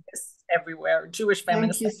 activists everywhere, Jewish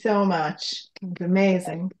feminists. Thank you so much. It's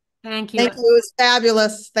amazing. Thank you. Thank you. It was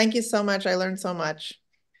fabulous. Thank you so much. I learned so much.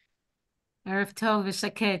 Erev Tov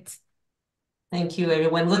v'shakit. Thank you,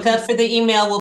 everyone. Look out for the email.